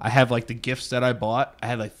 I have like the gifts that I bought. I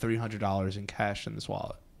had like $300 in cash in this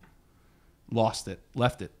wallet. Lost it,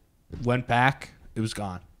 left it, went back. It was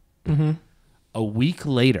gone. Mm-hmm. A week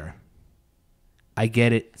later, I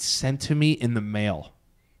get it sent to me in the mail,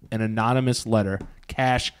 an anonymous letter,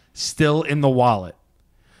 cash still in the wallet.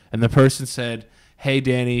 And the person said, "Hey,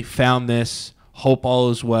 Danny, found this. Hope all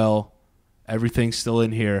is well. Everything's still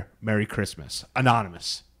in here. Merry Christmas."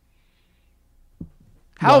 Anonymous.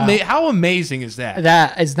 How Wow. how amazing is that?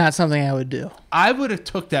 That is not something I would do. I would have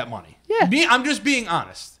took that money. Yeah. I'm just being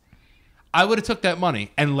honest. I would have took that money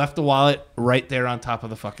and left the wallet right there on top of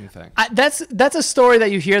the fucking thing. That's a story that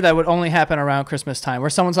you hear that would only happen around Christmas time, where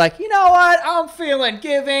someone's like, you know what, I'm feeling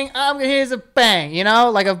giving. Here's a bang,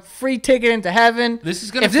 like a free ticket into heaven. This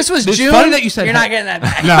is gonna. If this was it's June, funny that you said you're not getting that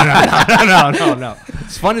back. No.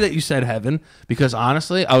 It's funny that you said heaven because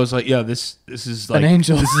honestly, I was like, yo, this is like An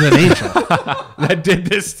angel. This is an angel that did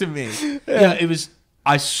this to me. Yeah, it was.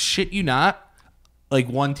 I shit you not. Like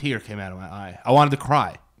one tear came out of my eye. I wanted to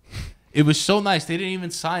cry. It was so nice. They didn't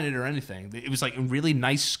even sign it or anything. It was like a really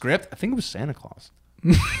nice script. I think it was Santa Claus.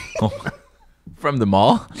 From the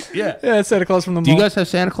mall? Yeah. Yeah, it's Santa Claus from the mall. Do you guys have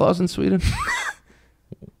Santa Claus in Sweden?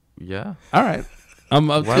 Yeah. All right.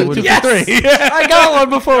 I'm up Why would to Yes! 3. Yeah. I got one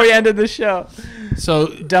before we ended the show. So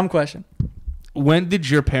Dumb question. when did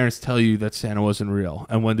your parents tell you that Santa wasn't real?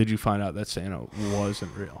 And when did you find out that Santa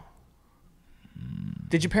wasn't real?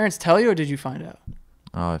 Did your parents tell you or did you find out?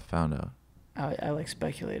 Oh, I found out. I like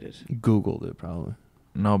speculated. Googled it probably.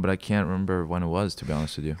 No, but I can't remember when it was, to be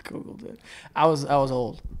honest with you. Googled it. I was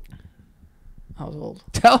old.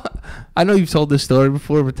 I know you've told this story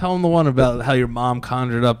before, but tell them the one about how your mom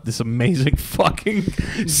conjured up this amazing fucking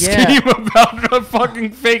scheme about a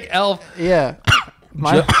fucking fake elf. Yeah.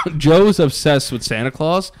 Joe's obsessed with Santa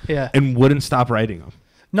Claus Yeah. and wouldn't stop writing them.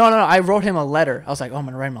 No. I wrote him a letter. I was like, oh, I'm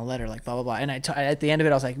going to write him a letter, like, blah, blah, blah. And at the end of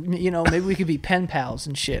it, I was like, maybe we could be pen pals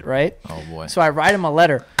and shit, right? Oh, boy. So I write him a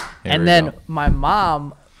letter. Here And we then go. my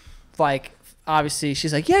mom, like, obviously,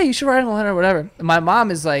 she's like, yeah, you should write him a letter or whatever. And my mom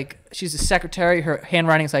is like, she's a secretary. Her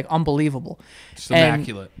handwriting is, like, unbelievable. It's And-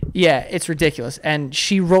 immaculate. Yeah, it's ridiculous. And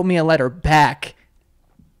she wrote me a letter back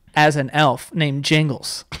as an elf named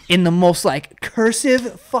Jingles in the most, like,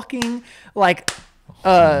 cursive fucking, like...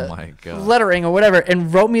 Oh my God. lettering or whatever,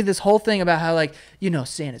 and wrote me this whole thing about how, like,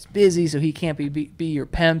 Santa's busy, so he can't be your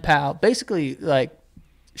pen pal. Basically, like,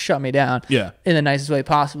 shut me down. Yeah. In the nicest way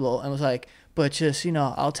possible, and was like, but just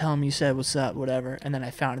I'll tell him you said what's up, whatever. And then I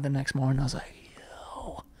found it the next morning. I was like,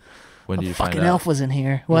 yo, When a did you find fucking out? elf was in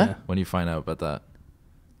here. What? Yeah. When you find out about that?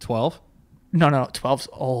 12? No, 12's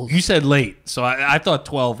old. You said late, so I thought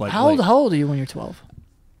 12. Like How late. old are you when you're 12?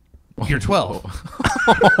 You're 12.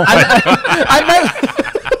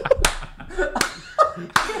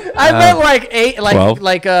 I meant like 8, like 12?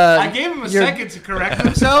 like I gave him a you're- second to correct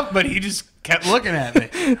himself, but he just kept looking at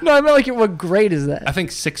me. No, I meant like what grade is that? I think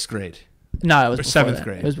 6th grade. No, it was or before 7th then.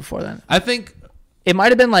 grade. It was before then. I think It might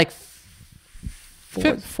have been like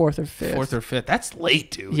Fifth. fourth or fifth. 4th or 5th. That's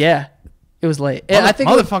late, dude. Yeah, it was late. I think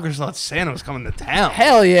it was- motherfuckers thought Santa was coming to town.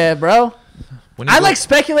 hell yeah, bro. When you I go- like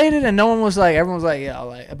speculated, and no one was like. Everyone was like,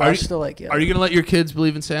 yeah, but I was still like, yeah. Are you gonna let your kids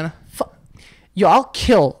believe in Santa? Yo,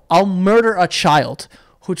 I'll murder a child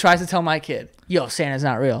who tries to tell my kid, yo, Santa's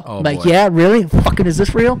not real. Oh, I'm like, boy. yeah, really? Fucking, is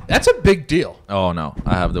this real? That's a big deal. Oh, no.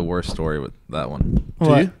 I have the worst story with that one. Do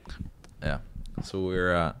What? you? Yeah.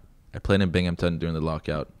 So I played in Binghamton during the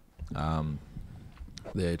lockout.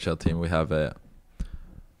 The AHL team, we have a,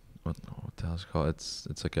 what the hell is it called? It's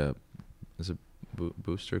like a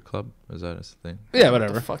booster club? Is that a thing? Yeah, What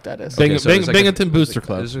whatever. the fuck that is? Bing- so it's like Binghamton Booster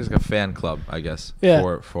Club. This is like a fan club, I guess,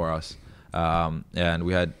 Yeah. for us. And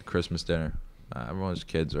we had Christmas dinner. Everyone's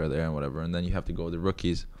kids are there and whatever. And then you have to go, the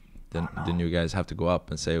rookies, the new guys have to go up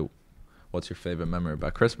and say, what's your favorite memory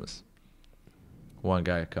about Christmas? One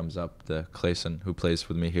guy comes up, the Clayson, who plays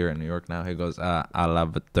with me here in New York now. He goes, I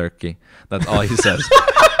love a turkey. That's all he says.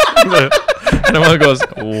 And everyone goes,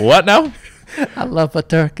 what now? I love a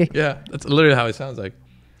turkey. Yeah, that's literally how it sounds like.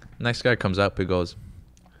 Next guy comes up, he goes,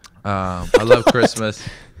 I love Christmas.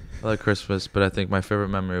 I love Christmas, but I think my favorite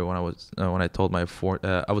memory when I told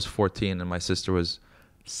I was 14 and my sister was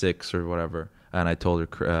 6 or whatever, and I told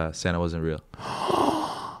her Santa wasn't real.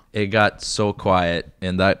 It got so quiet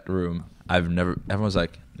in that room. Everyone was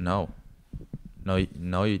like, no,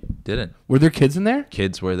 you didn't. Were there kids in there?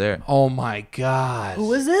 Kids were there. Oh my god.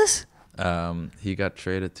 Who is this? He got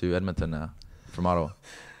traded to Edmonton now from Ottawa.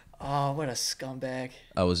 Oh, what a scumbag.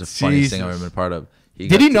 That was the funniest thing I've Jesus. ever been part of.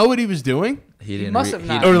 Did he know what he was doing? He didn't. must have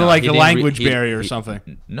not. Or no, like he the didn't language barrier or he-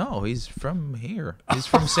 something? No, he's from here. He's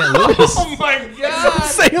from St. Louis. Oh my god.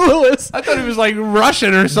 St. Louis. I thought he was like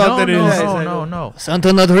Russian or something. No.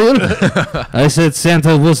 Santa not real? I said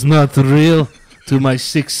Santa was not real to my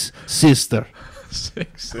 6th sister.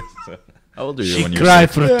 6. How old are you She when you're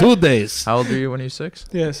cried 6? for 2 days. How old are you when you're 6?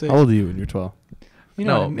 Yeah, How old are you when you're 12? You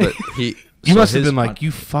know No, what I mean? but he. You so must have his been like, pun-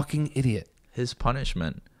 you fucking idiot. his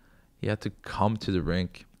punishment. He had to come to the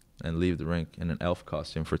rink and leave the rink in an elf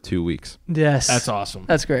costume for 2 weeks. Yes. That's awesome.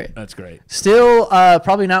 That's great. That's great. Still,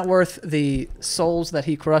 probably not worth the souls that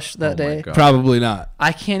he crushed that Oh my day. God. Probably not.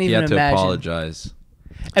 I can't He even had to imagine. apologize.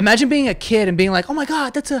 Imagine being a kid and being like, "Oh my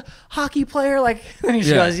god, that's a hockey player!" Like, and he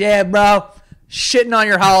just Yeah. goes, "Yeah, bro, shitting on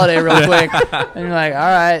your holiday real quick," and you're like, "All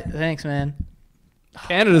right, thanks, man."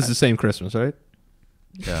 Canada's the same Christmas, right?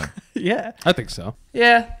 Yeah. Yeah, I think so.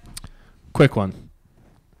 yeah. Quick one.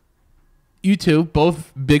 You two,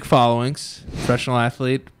 both big followings, professional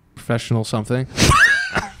athlete, professional something.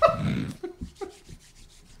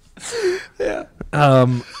 Yeah.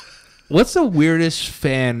 What's the weirdest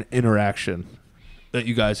fan interaction that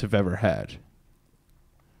you guys have ever had?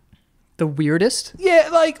 The weirdest? Yeah,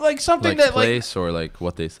 like something Like that place or like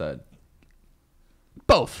what they said. like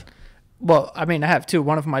both. Well, I mean, I have two.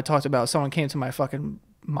 One of them I talked about. Someone came to my fucking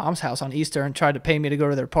mom's house on Easter and tried to pay me to go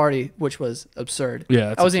to their party, which was absurd. Yeah,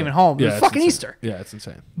 that's I wasn't insane. even home. It was it's fucking insane. Easter. Yeah, it's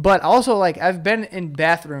insane. But also, like, I've been in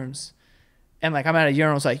bathrooms and, like, I'm at a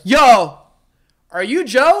urinal. It's like, "Yo, are you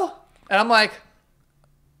Joe?" And I'm like,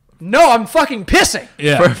 "No, I'm fucking pissing."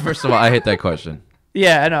 Yeah. First of all, I hate that question.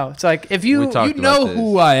 Yeah, I know. It's like, if you... We talked You know about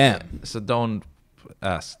who this. I am. So don't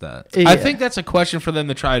ask that. Yeah. I think that's a question for them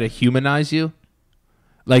to try to humanize you.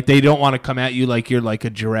 Like, they don't want to come at you like you're like a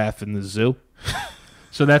giraffe in the zoo.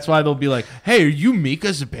 So that's why they'll be like, "Hey, are you Mika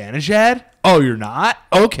Zibanejad?" "Oh, you're not?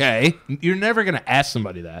 Okay." You're never going to ask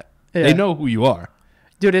somebody that. Yeah. They know who you are.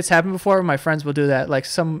 Dude, it's happened before. My friends will do that. Like,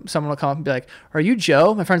 someone will come up and be like, "Are you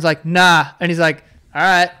Joe?" My friend's like, "Nah." And he's like, "All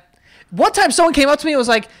right." One time someone came up to me and was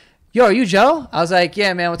like, "Yo, are you Joe?" I was like,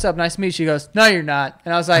 "Yeah, man, what's up? Nice to meet you." He goes, "No, you're not."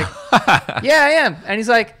 And I was like, "Yeah, I am." And he's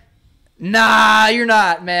like, "Nah, you're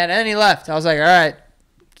not, man." And then he left. I was like, "All right.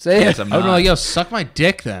 See ya." Yes, I I'm would be not. like, "Yo, suck my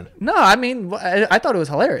dick then." No, I mean, I thought it was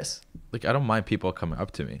hilarious. Like, I don't mind people coming up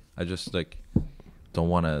to me. I just like don't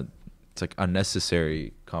want to. It's like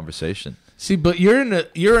unnecessary conversation. See, but you're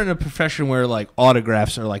in a profession where like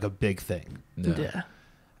autographs are like a big thing. Yeah.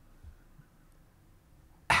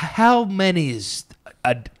 How many is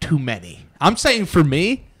too many? I'm saying for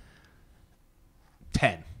me,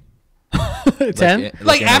 10. 10?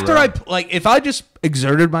 Like in a after row. if I just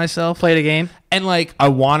exerted myself Played a game. and like I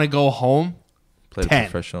want to go home, Played 10. a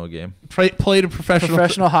professional game. played a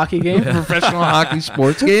professional Hockey game. professional hockey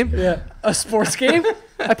sports game, Yeah. A sports game?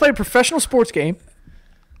 I played a professional sports game.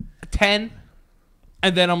 10.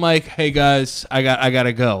 And then I'm like, "Hey guys, I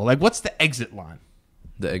gotta go." Like, what's the exit line?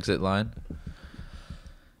 The exit line.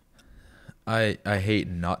 I hate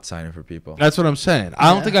not signing for people. That's what I'm saying. I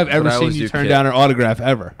don't Yeah. think I've ever But I seen always you do turn kid. down an autograph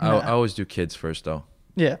ever. I always do kids first though.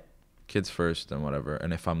 Yeah. Kids first and whatever.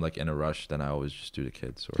 And if I'm like in a rush, then I always just do the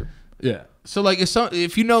kids. Or Yeah. So like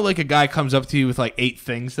if you know like a guy comes up to you with like 8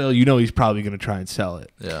 things though, you know he's probably gonna try and sell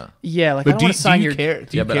it. yeah. Yeah, like, But I don't want to sign you your... care?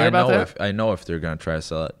 Do Yeah, you but care I about know that? I know if they're gonna try to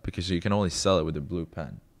sell it because you can only sell it with a blue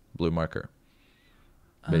pen, blue marker.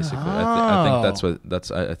 Basically, I think that's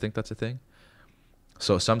what I think that's a thing.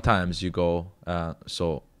 So sometimes you go.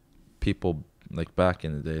 So people like back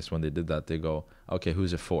in the days when they did that, they go, "Okay,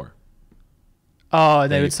 who's it for?" Oh, they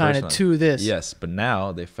Then would you sign it personalize. to this. Yes, but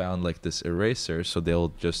now they found like this eraser, so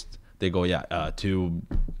they go, "Yeah, to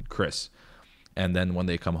Chris," and then when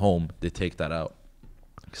they come home, they take that out,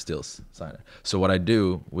 still sign it. So what I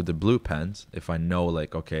do with the blue pens, if I know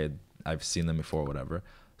like, okay, I've seen them before, whatever.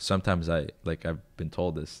 Sometimes I've been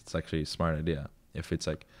told this. It's actually a smart idea. If it's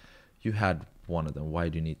like, you had one of them, why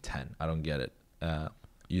do you need 10? I don't get it.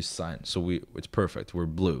 You sign, so it's perfect. We're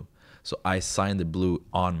blue, so I signed the blue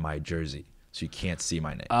on my jersey, so you can't see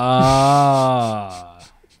my name. Ah,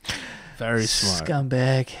 very smart.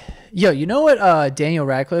 Scumbag. Yo, you know what Daniel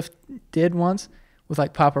Radcliffe did once with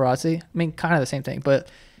like paparazzi? I mean, kind of the same thing, but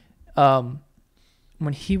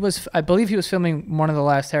when I believe he was filming one of the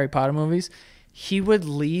last Harry Potter movies, he would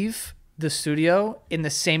leave the studio in the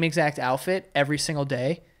same exact outfit every single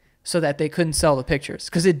day so that they couldn't sell the pictures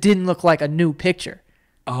because it didn't look like a new picture.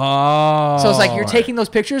 Oh, So it's like you're taking those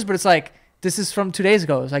pictures, but it's like, this is from 2 days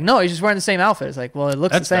ago. It's like, no, he's just wearing the same outfit. It's like, well, it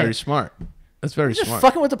looks That's the same. very smart. That's very Just smart.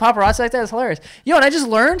 fucking with the paparazzi like that is hilarious. Yo, and I just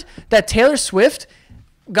learned that Taylor Swift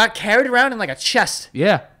got carried around in like a chest.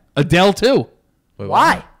 Yeah, Adele too. Wait,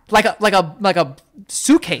 Why? Like a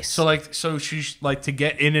suitcase. So she's like to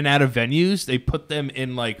get in and out of venues, they put them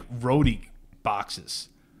in like roadie boxes.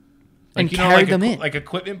 Like, And carried like them in. like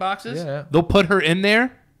equipment boxes. Yeah. They'll put her in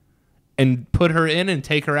there and put her in and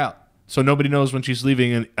take her out. So nobody knows when she's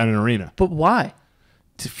leaving an arena. But why?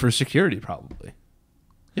 For security, probably.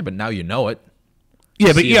 Yeah, but now you know it. Yeah,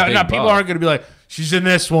 but See a yeah, big no, people box. aren't going to be like, she's in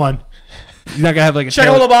this one. You're not going to have like a Check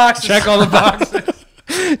all the boxes. Check all the boxes.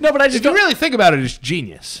 No, but I If just you don't. really think about it, it's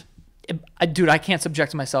genius. Dude, I can't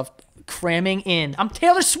subject myself cramming in. I'm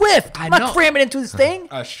Taylor Swift. I'm I not know. cramming into this thing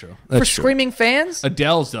That's true. for screaming fans.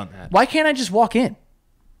 Adele's done that. Why can't I just walk in?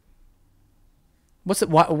 What's the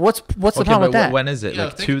problem but with that? when is it? Yeah,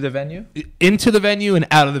 Like think- to the venue? Into the venue and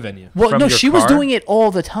out of the venue. Well, from no, your she was car? doing it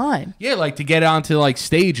all the time. Yeah, like to get onto like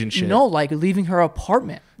stage and shit. No, like leaving her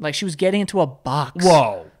apartment. Like she was getting into a box.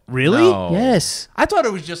 Whoa. Really? No. Yes. I thought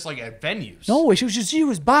it was just like at venues. No, she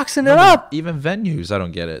was boxing it up. Even venues, I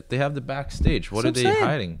don't get it. They have the backstage. What are That's they what I'm saying.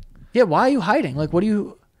 hiding? Yeah, why are you hiding? Like, what do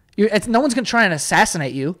you? No one's gonna try and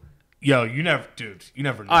assassinate you. Yo, you never know.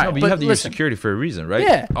 All right, No, but you but have to use listen. security for a reason, right?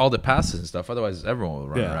 Yeah. All the passes and stuff. Otherwise, everyone will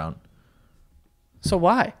run Yeah. around. So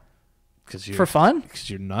why? Because For fun? Because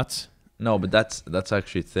you're nuts. No, but that's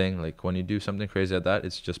actually a thing. Like when you do something crazy like that,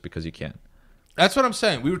 it's just because you can. That's what I'm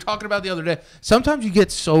saying. We were talking about the other day. Sometimes you get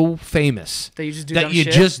so famous That you just do that dumb you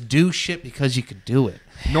shit? just do shit because you could do it.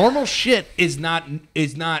 Normal shit is not.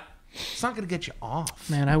 It's not going to get you off.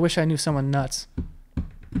 Man, I wish I knew someone nuts.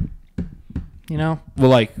 You know? Well,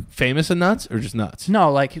 like famous and nuts, or just nuts? No,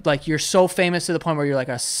 like you're so famous to the point where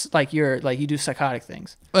you're you do psychotic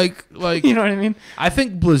things. Like You know what I mean? I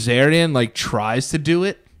think Blazarian like tries to do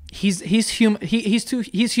it. He's human. He's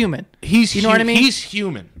human. You know what I mean? He's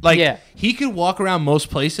human. Like Yeah. he could walk around most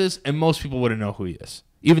places and most people wouldn't know who he is,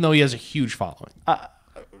 even though he has a huge following.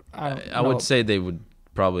 I would say they would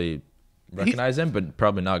probably recognize him, but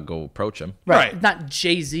probably not go approach him. Right. Not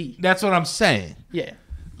Jay-Z. That's what I'm saying. Yeah.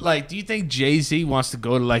 Like, do you think Jay-Z wants to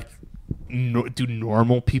go to like do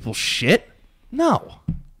normal people shit? No.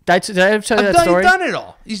 Did I ever tell you that story? He's done it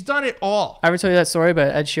all. He's done it all. I ever tell you that story?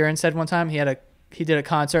 But Ed Sheeran said one time he did a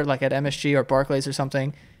concert like at MSG or Barclays or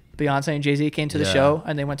something. Beyonce and Jay-Z came to the Yeah. show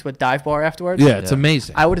and they went to a dive bar afterwards. Yeah, it's Yeah.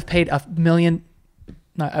 amazing. I would have paid $1 million.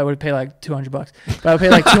 No, I would pay like $200, but I would pay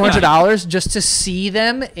like $200 just to see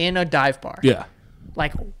them in a dive bar. Yeah.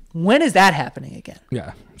 Like, when is that happening again?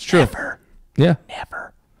 Yeah. It's true. Never. Yeah.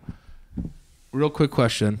 Never. Real quick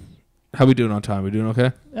question. How we doing on time? We doing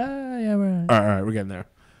okay? Yeah, we're. All right, we're getting there.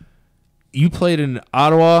 You played in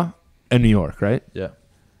Ottawa and New York, right? Yeah.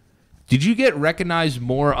 Did you get recognized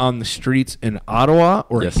more on the streets in Ottawa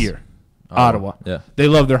or Yes. here? Ottawa. Yeah. They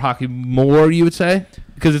love their hockey more, you would say?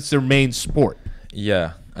 Because it's their main sport.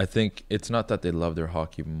 Yeah. I think it's not that they love their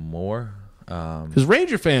hockey more. Because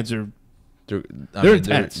Ranger fans are... They're They're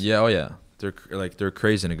intense. Yeah. Oh yeah. They're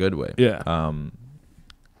crazy in a good way. Yeah.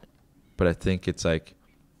 But I think it's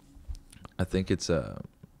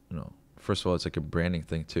first of all, it's like a branding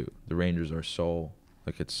thing too. The Rangers are so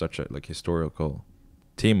like it's such a like historical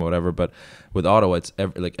team or whatever. But with Ottawa, it's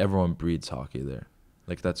everyone breeds hockey there.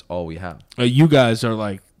 Like that's all we have. You guys are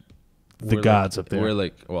like the We're gods like, up there. We're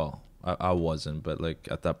like, well, I wasn't, but like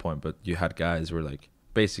at that point, but you had guys who were like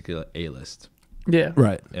basically like A-list Yeah.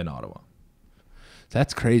 right. in Ottawa.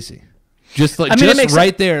 That's crazy. Just like I mean, it just makes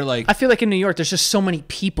right there, like I feel like in New York, there's just so many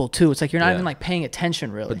people too. It's like you're not Yeah. even like paying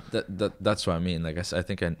attention really. But that's what I mean. Like I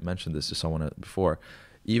think I mentioned this to someone before.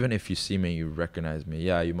 Even if you see me, you recognize me.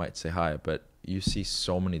 Yeah, you might say hi, but you see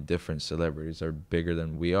so many different celebrities that are bigger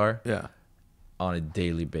than we are yeah. on a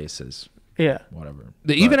daily basis. Yeah. Whatever.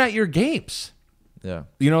 Even But, at your games. yeah,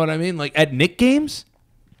 You know what I mean? Like at Nick games,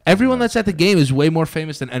 everyone that's at the game is way more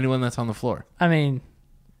famous than anyone that's on the floor. I mean,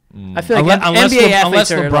 I feel like Unless NBA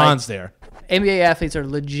athletes unless are LeBron's there. NBA athletes are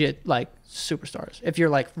legit like superstars if you're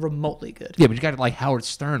like remotely good. Yeah, but you got like Howard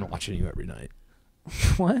Stern watching you every night.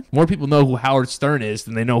 What? More people know who Howard Stern is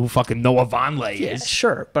than they know who fucking Noah Vonleh Yeah, is.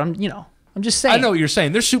 sure, but I'm just saying. I know what you're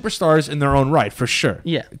saying. They're superstars in their own right, for sure.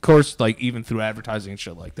 Yeah. Of course, like even through advertising and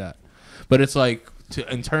shit like that. But it's like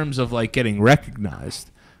in terms of like getting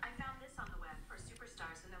recognized. I found this on the web for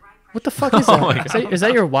superstars in the right price. What the fuck is that? Is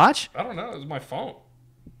that your watch? I don't know. It's my phone.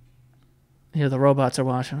 Yeah, the robots are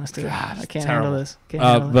watching us, dude. I can't handle this. Can't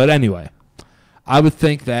handle this. But anyway, I would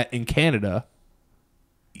think that in Canada,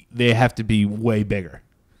 they have to be way bigger.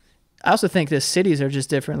 I also think the cities are just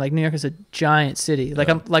different. Like New York is a giant city. Like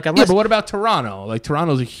Yeah, unless but what about Toronto? Like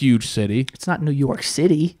Toronto's a huge city. it's not New York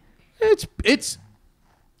City. It's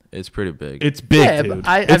it's pretty big. it's big, Yeah, dude. but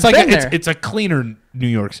I've it's like been there. it's a cleaner New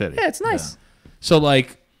York City. Yeah, it's nice. So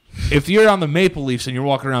like, if you're on the Maple Leafs and you're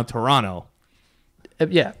walking around Toronto,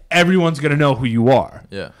 Yeah. everyone's gonna know who you are.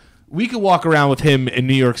 yeah. We could walk around with him in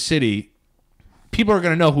New York City. People are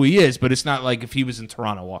gonna know who he is, but it's not like if he was in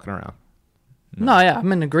Toronto walking around. No, yeah,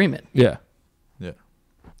 I'm in agreement. Yeah. Yeah.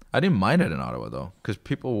 I didn't mind it in Ottawa though, because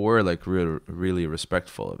people were like really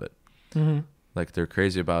respectful of it. Mm-hmm. Like they're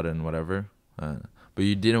crazy about it and whatever. But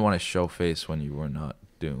you didn't want to show face when you were not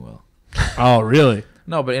doing well. Oh, really?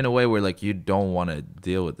 No, but in a way where like you don't want to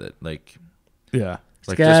deal with it. Like, Yeah.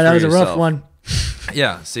 like Yeah, just that for was a rough yourself. one.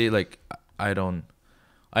 Yeah. See, like I don't.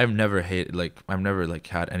 I've never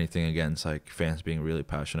had anything against like fans being really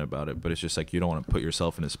passionate about it, but it's just like you don't want to put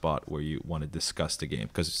yourself in a spot where you want to discuss the game,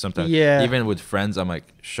 because sometimes Yeah. even with friends I'm like,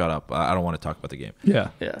 shut up, I don't want to talk about the game.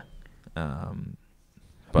 Yeah. Yeah.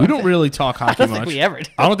 But We don't really talk hockey I don't much. think we ever do.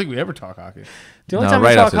 I don't think we ever talk hockey. The only No, time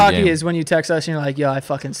right we talk after the hockey game. is when you text us and you're like, yo, I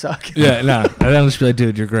fucking suck. Yeah, no. And then I'll just be like,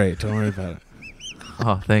 dude, you're great. Don't worry about it.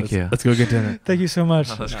 Oh, thank you. Let's go get dinner. Thank you so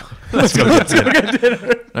much. Let's go get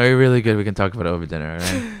dinner. No, you're really good. We can talk about it over dinner, all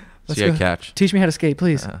right? Let's See you go. catch. Teach me how to skate,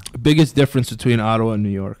 please. Biggest difference between Ottawa and New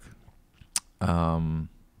York?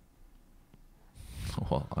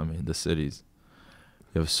 Well, I mean, the cities.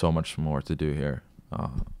 You have so much more to do here.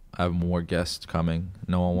 I have more guests coming.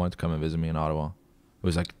 No one wanted to come and visit me in Ottawa. It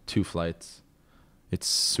was like 2 flights. It's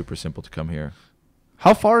super simple to come here.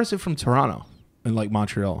 How far is it from Toronto and like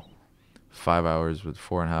Montreal? 5 hours with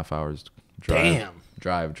 4.5 hours drive. Damn.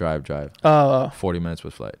 Drive. Oh, 40 minutes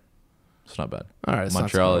with flight. It's not bad. All right. it's not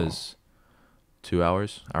Montreal so- is 2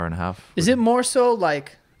 hours, hour and a half. is it more so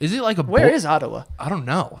like, Is it like a where is Ottawa? I don't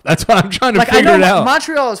know. That's what I'm trying to Like, I figure know it out.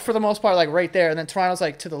 Montreal is for the most part like right there, and then Toronto's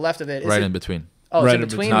like to the left of it. Is right it, in between? oh, right it's in in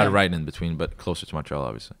between. Not them? right in between, but closer to Montreal,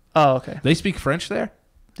 obviously. Oh, okay. They speak French there?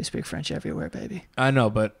 They speak French everywhere, baby. I know,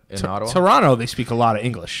 but In Ottawa? Toronto, they speak a lot of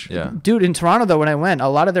English. Yeah. Dude, in Toronto though, when I went, a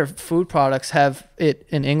lot of their food products have it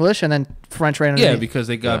in English and then French right underneath. Yeah, because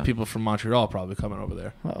they got Yeah. people from Montreal probably coming over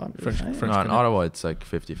there. Well, French- I- French- No, in Canadian. Ottawa, it's like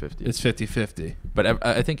 50-50. It's 50-50. But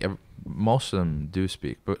I think most of them do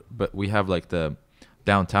speak. But we have like the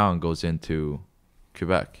downtown goes into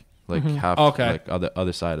Quebec, like Mhm. half, Okay. like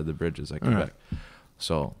other side of the bridge is like All Quebec. right.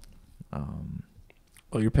 So,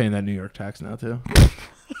 Oh, you're paying that New York tax now too?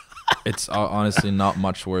 it's honestly not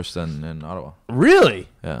much worse than in Ottawa. Really?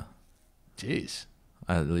 Yeah, Jeez.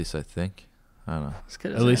 at least I think. I don't know. it's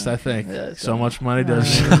good At as least hell. I think. Yeah, it's So good. much money I don't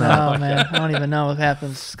does. even know, man. I don't even know what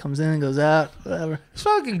happens. Comes in, goes out, whatever. It's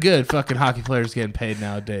fucking good. Fucking hockey players getting paid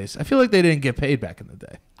nowadays. I feel like they didn't get paid back in the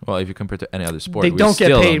day. Well, if you compare to any other sport, They we don't get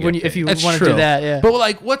still paid don't when get you, if you That's want to true. do that. Yeah. But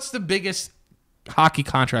like, what's the biggest hockey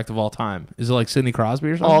contract of all time? Is it like Sidney Crosby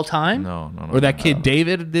or something? All time. No. Or that I kid don't know.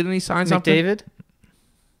 David? Didn't he sign something? McDavid,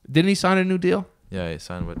 Didn't he sign a new deal? Yeah, he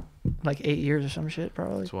signed with like 8 years or some shit,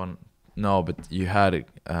 probably. this one. No, but you had it.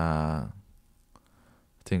 I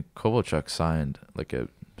think Kovalchuk signed like a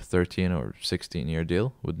 13 or 16-year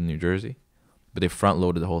deal with New Jersey, but they front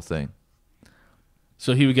loaded the whole thing.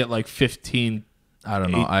 So he would get like 15. I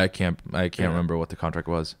don't know. I can't Yeah. remember what the contract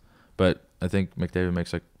was, but I think McDavid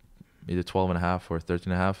makes like either 12 and a half or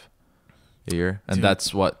 13 and a half a year, and Dude.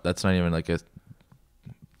 that's not even like a.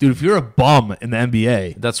 Dude, if you're a bum in the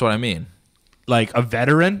NBA, That's what I mean. like a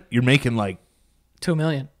veteran, you're making like $2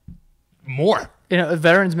 million. more. You know, a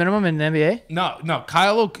veterans minimum in the NBA. No,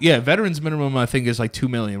 veterans minimum I think is like 2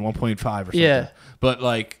 million, 1.5 or something. Yeah. But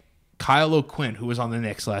like Kyle O'Quinn, who was on the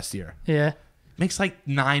Knicks last year, Yeah, makes like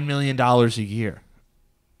 $9 million a year.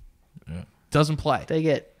 Yeah. Doesn't play. they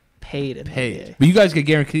get paid in Paid. the But you guys get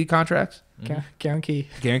guaranteed contracts? NBA. Guarantee.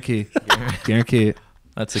 Guarantee. Guarantee it.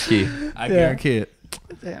 That's the key. I Yeah. guarantee it.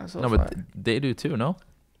 Damn, so No, far. but they do too. No,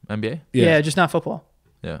 NBA. Yeah. Just not football.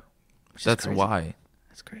 Yeah, Which is that's crazy. why,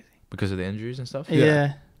 That's crazy. because of the injuries and stuff.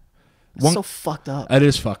 Yeah. It's One- so fucked up. It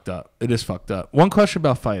is fucked up. It is fucked up. One question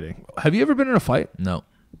about fighting. Have you ever been in a fight? No,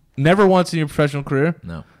 Never once in your professional career?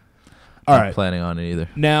 no. All Not right. planning on it either.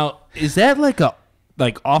 Now, is that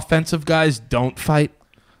like offensive guys don't fight?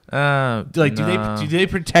 Like, no. do they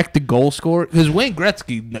protect the goal scorer? Because Wayne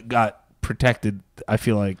Gretzky got protected. I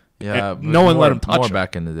feel like Yeah, and no but one let more- him touch more him.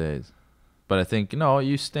 back in the days. But I think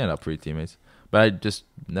you stand up for your teammates. But I just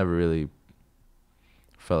never really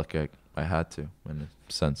felt like I had to in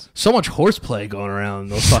a sense. So much horseplay going around in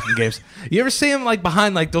those fucking games. You ever see him like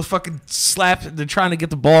behind like those fucking slaps? They're trying to get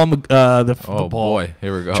the ball, the Oh ball. boy,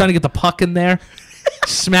 here we go. Trying to get the puck in there,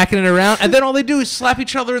 smacking it around, and then all they do is slap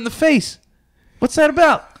each other in the face. What's that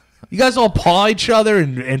about? You guys all paw each other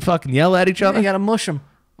and fucking yell at each other. You gotta mush them.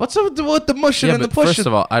 What's up with the mushing yeah, and the but pushing? first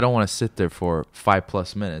of all, I don't want to sit there for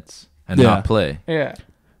 5+ minutes and Yeah. not play. Yeah.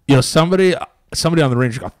 Somebody on the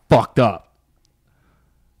Rangers got fucked up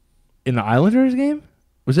in the Islanders game.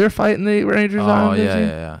 Was there a fight in the Rangers Oh Islanders yeah, game?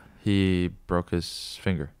 yeah. He broke his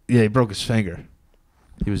finger. Yeah, he broke his finger.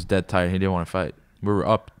 He was dead tired. He didn't want to fight. We were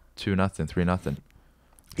up 2-0, 3-0.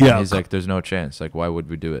 Yeah, He's like, "There's no chance. Like, why would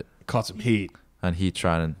we do it?" caught some heat. And he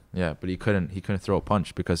tried and but he couldn't throw a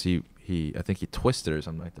punch because he I think he twisted or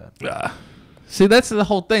something like that. See, that's the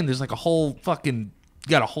whole thing. There's like a whole fucking. You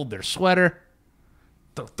gotta hold their sweater.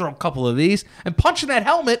 Throw a couple of these and punching that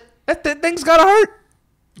helmet. That thing's gotta hurt.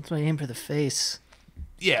 That's why you aim for the face.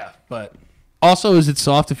 Yeah, but also, is it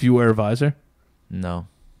soft if you wear a visor? No.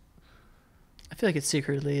 I feel like it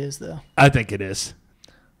secretly is though. I think it is.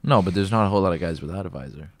 No, but there's not a whole lot of guys without a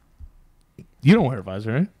visor. You don't wear a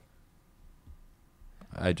visor, right?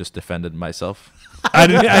 I just defended myself. I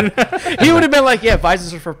didn't. He would have been like, yeah,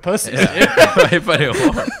 visors are for pussies. But it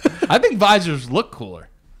won't. I think visors look cooler.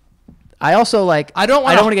 I also like. I don't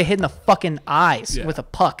want wanna- to get hit in the fucking eyes Yeah. with a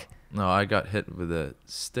puck. No, I got hit with a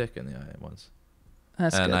stick in the eye once.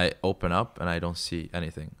 That's And good. I open up and I don't see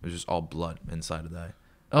anything. It was just all blood inside of the eye.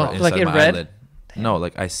 Oh. Or Like inside in my red? eyelid. No,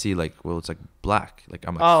 like I see it's like black. Like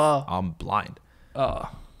I'm like Oh. I'm blind. Oh,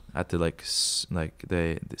 I had to like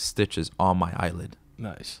the stitches on my eyelid.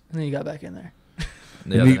 nice. And then you got back in there.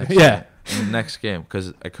 Yeah, you- the next yeah. game, the next game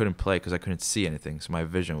because I couldn't play because I couldn't see anything. So my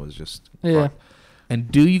vision was just Yeah. fucked. And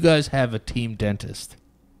do you guys have a team dentist?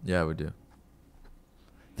 Yeah, we do.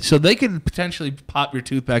 So they could potentially pop your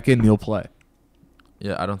tooth back in and you'll play.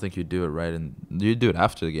 Yeah, I don't think you do it right, and you do it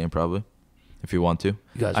after the game probably, if you want to. You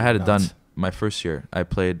guys I are had it done nuts. my first year. I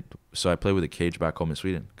played with a cage back home in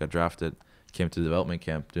Sweden. Got drafted, came to development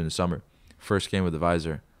camp during the summer. First game with the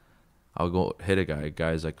visor, I'll go hit a guy.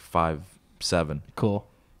 Guy's like 5'7", Cool.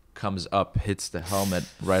 comes up, hits the helmet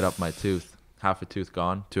right up my tooth. Half a tooth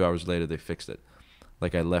gone. 2 hours later, they fixed it.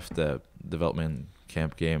 Like I left the development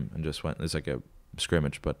camp game and just went. It's like a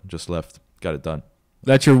scrimmage, but just left. Got it done.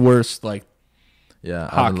 That's your worst like Yeah,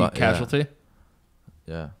 hockey casualty.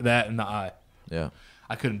 Yeah, That and the eye. yeah.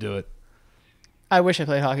 I couldn't do it. I wish I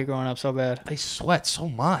played hockey growing up so bad. They sweat so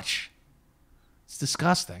much. It's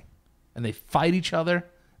disgusting. And they fight each other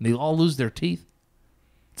and they all lose their teeth.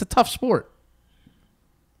 It's a tough sport.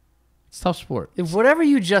 It's a tough sport. If whatever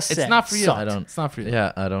you just said, It's not for you. sucked. I don't. It's not for you.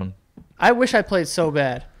 Yeah, I don't. I wish I played so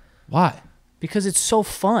bad Why? because it's so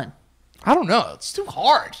fun. I don't know. It's too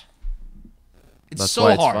hard. It's That's so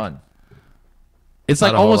why it's hard. fun. It's Not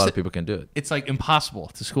like a whole lot almost of people can do it. it's like impossible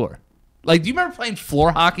to score. Like, do you remember playing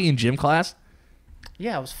floor hockey in gym class?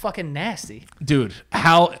 Yeah, it was fucking nasty. Dude,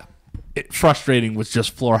 how frustrating was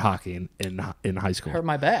just floor hockey in high school? Hurt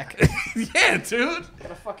my back. Yeah, dude.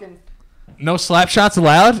 Gotta fucking No slap shots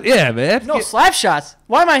allowed? Yeah, man. no slap shots.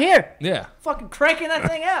 Why am I here? Yeah. Fucking cranking that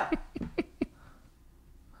thing out.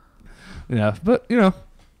 Yeah, but,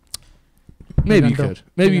 maybe you gonna could. do?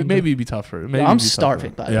 Maybe What you gonna maybe it'd be tough for it. Maybe I'm it'd be tough for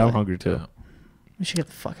starving, it. by the Yeah, I'm way. hungry, too. Yeah. We should get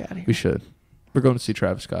the fuck out of We here. should. We're going to see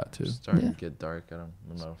Travis Scott, too. It's starting Yeah. to get dark. I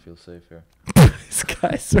don't feel safe here. This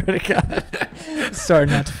guy, swear to God,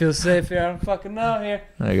 starting not to feel safe here. I don't fucking know here.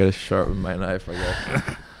 I gotta sharpen my knife. I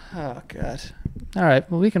guess. Oh God. All right.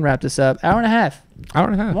 Well, we can wrap this up. Hour and a half. Hour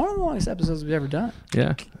and a half. One of the longest episodes we've ever done.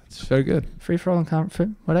 Yeah, it's very good. Free for all and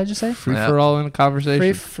what did I just say? Free Yeah. for all in a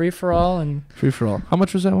conversation. Free for all and Free for all. How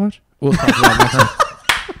much was that watch? We'll talk about it next time.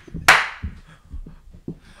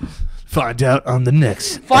 Find out on the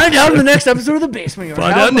next. find out in the next episode of the Basement Yard.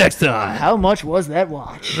 Find out next time. How much was that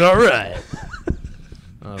watch? All right.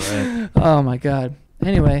 All right. Oh my God.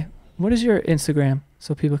 Anyway, what is your Instagram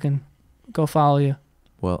so people can go follow you?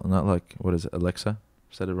 Well, not like what is it? Alexa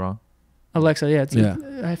said it wrong. Alexa, yeah. Yeah.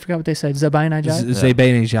 I forgot what they said. Zibanejad?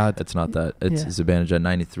 Zibanejad. It's not that. It's Yeah. Zibanejad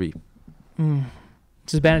 93.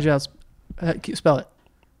 Zibanejad. Spell it.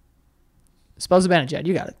 Spell Zibanejad.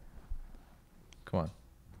 You got it. Come on.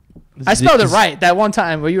 I spelled it right that one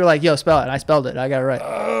time where you were like, yo, spell it. I spelled it. I got it right.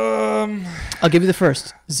 I'll give you the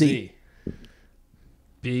first. Z.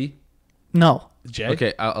 B. No. J.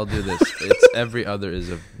 Okay, I'll do this. It's every other is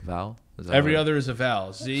a vowel. Is that Every right? other is a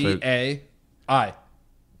vowel. Z A I.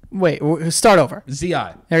 Wait, start over. Z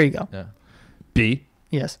I. There you go. Yeah. B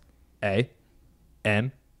Yes. A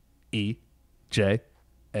N E J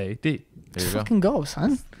A D. There you go. Fucking go,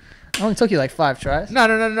 son. It only took you like 5 tries. No.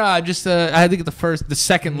 I just I had to get the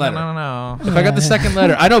second letter. No. If I got the second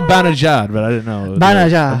letter, I know Banajad, but I didn't know.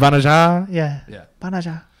 Banajad. Banajad. Yeah. Yeah.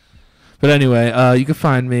 Banajad. But anyway, you can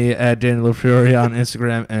find me at Daniel Fiore on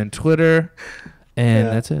Instagram and Twitter, and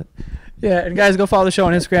Yeah. that's it. Yeah, and guys, go follow the show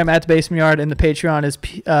on Instagram at The Basement Yard, and the Patreon is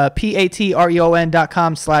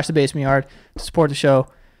patreon.com/The Basement Yard to support the show.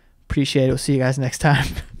 Appreciate it. We'll see you guys next time.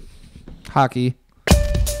 Hockey.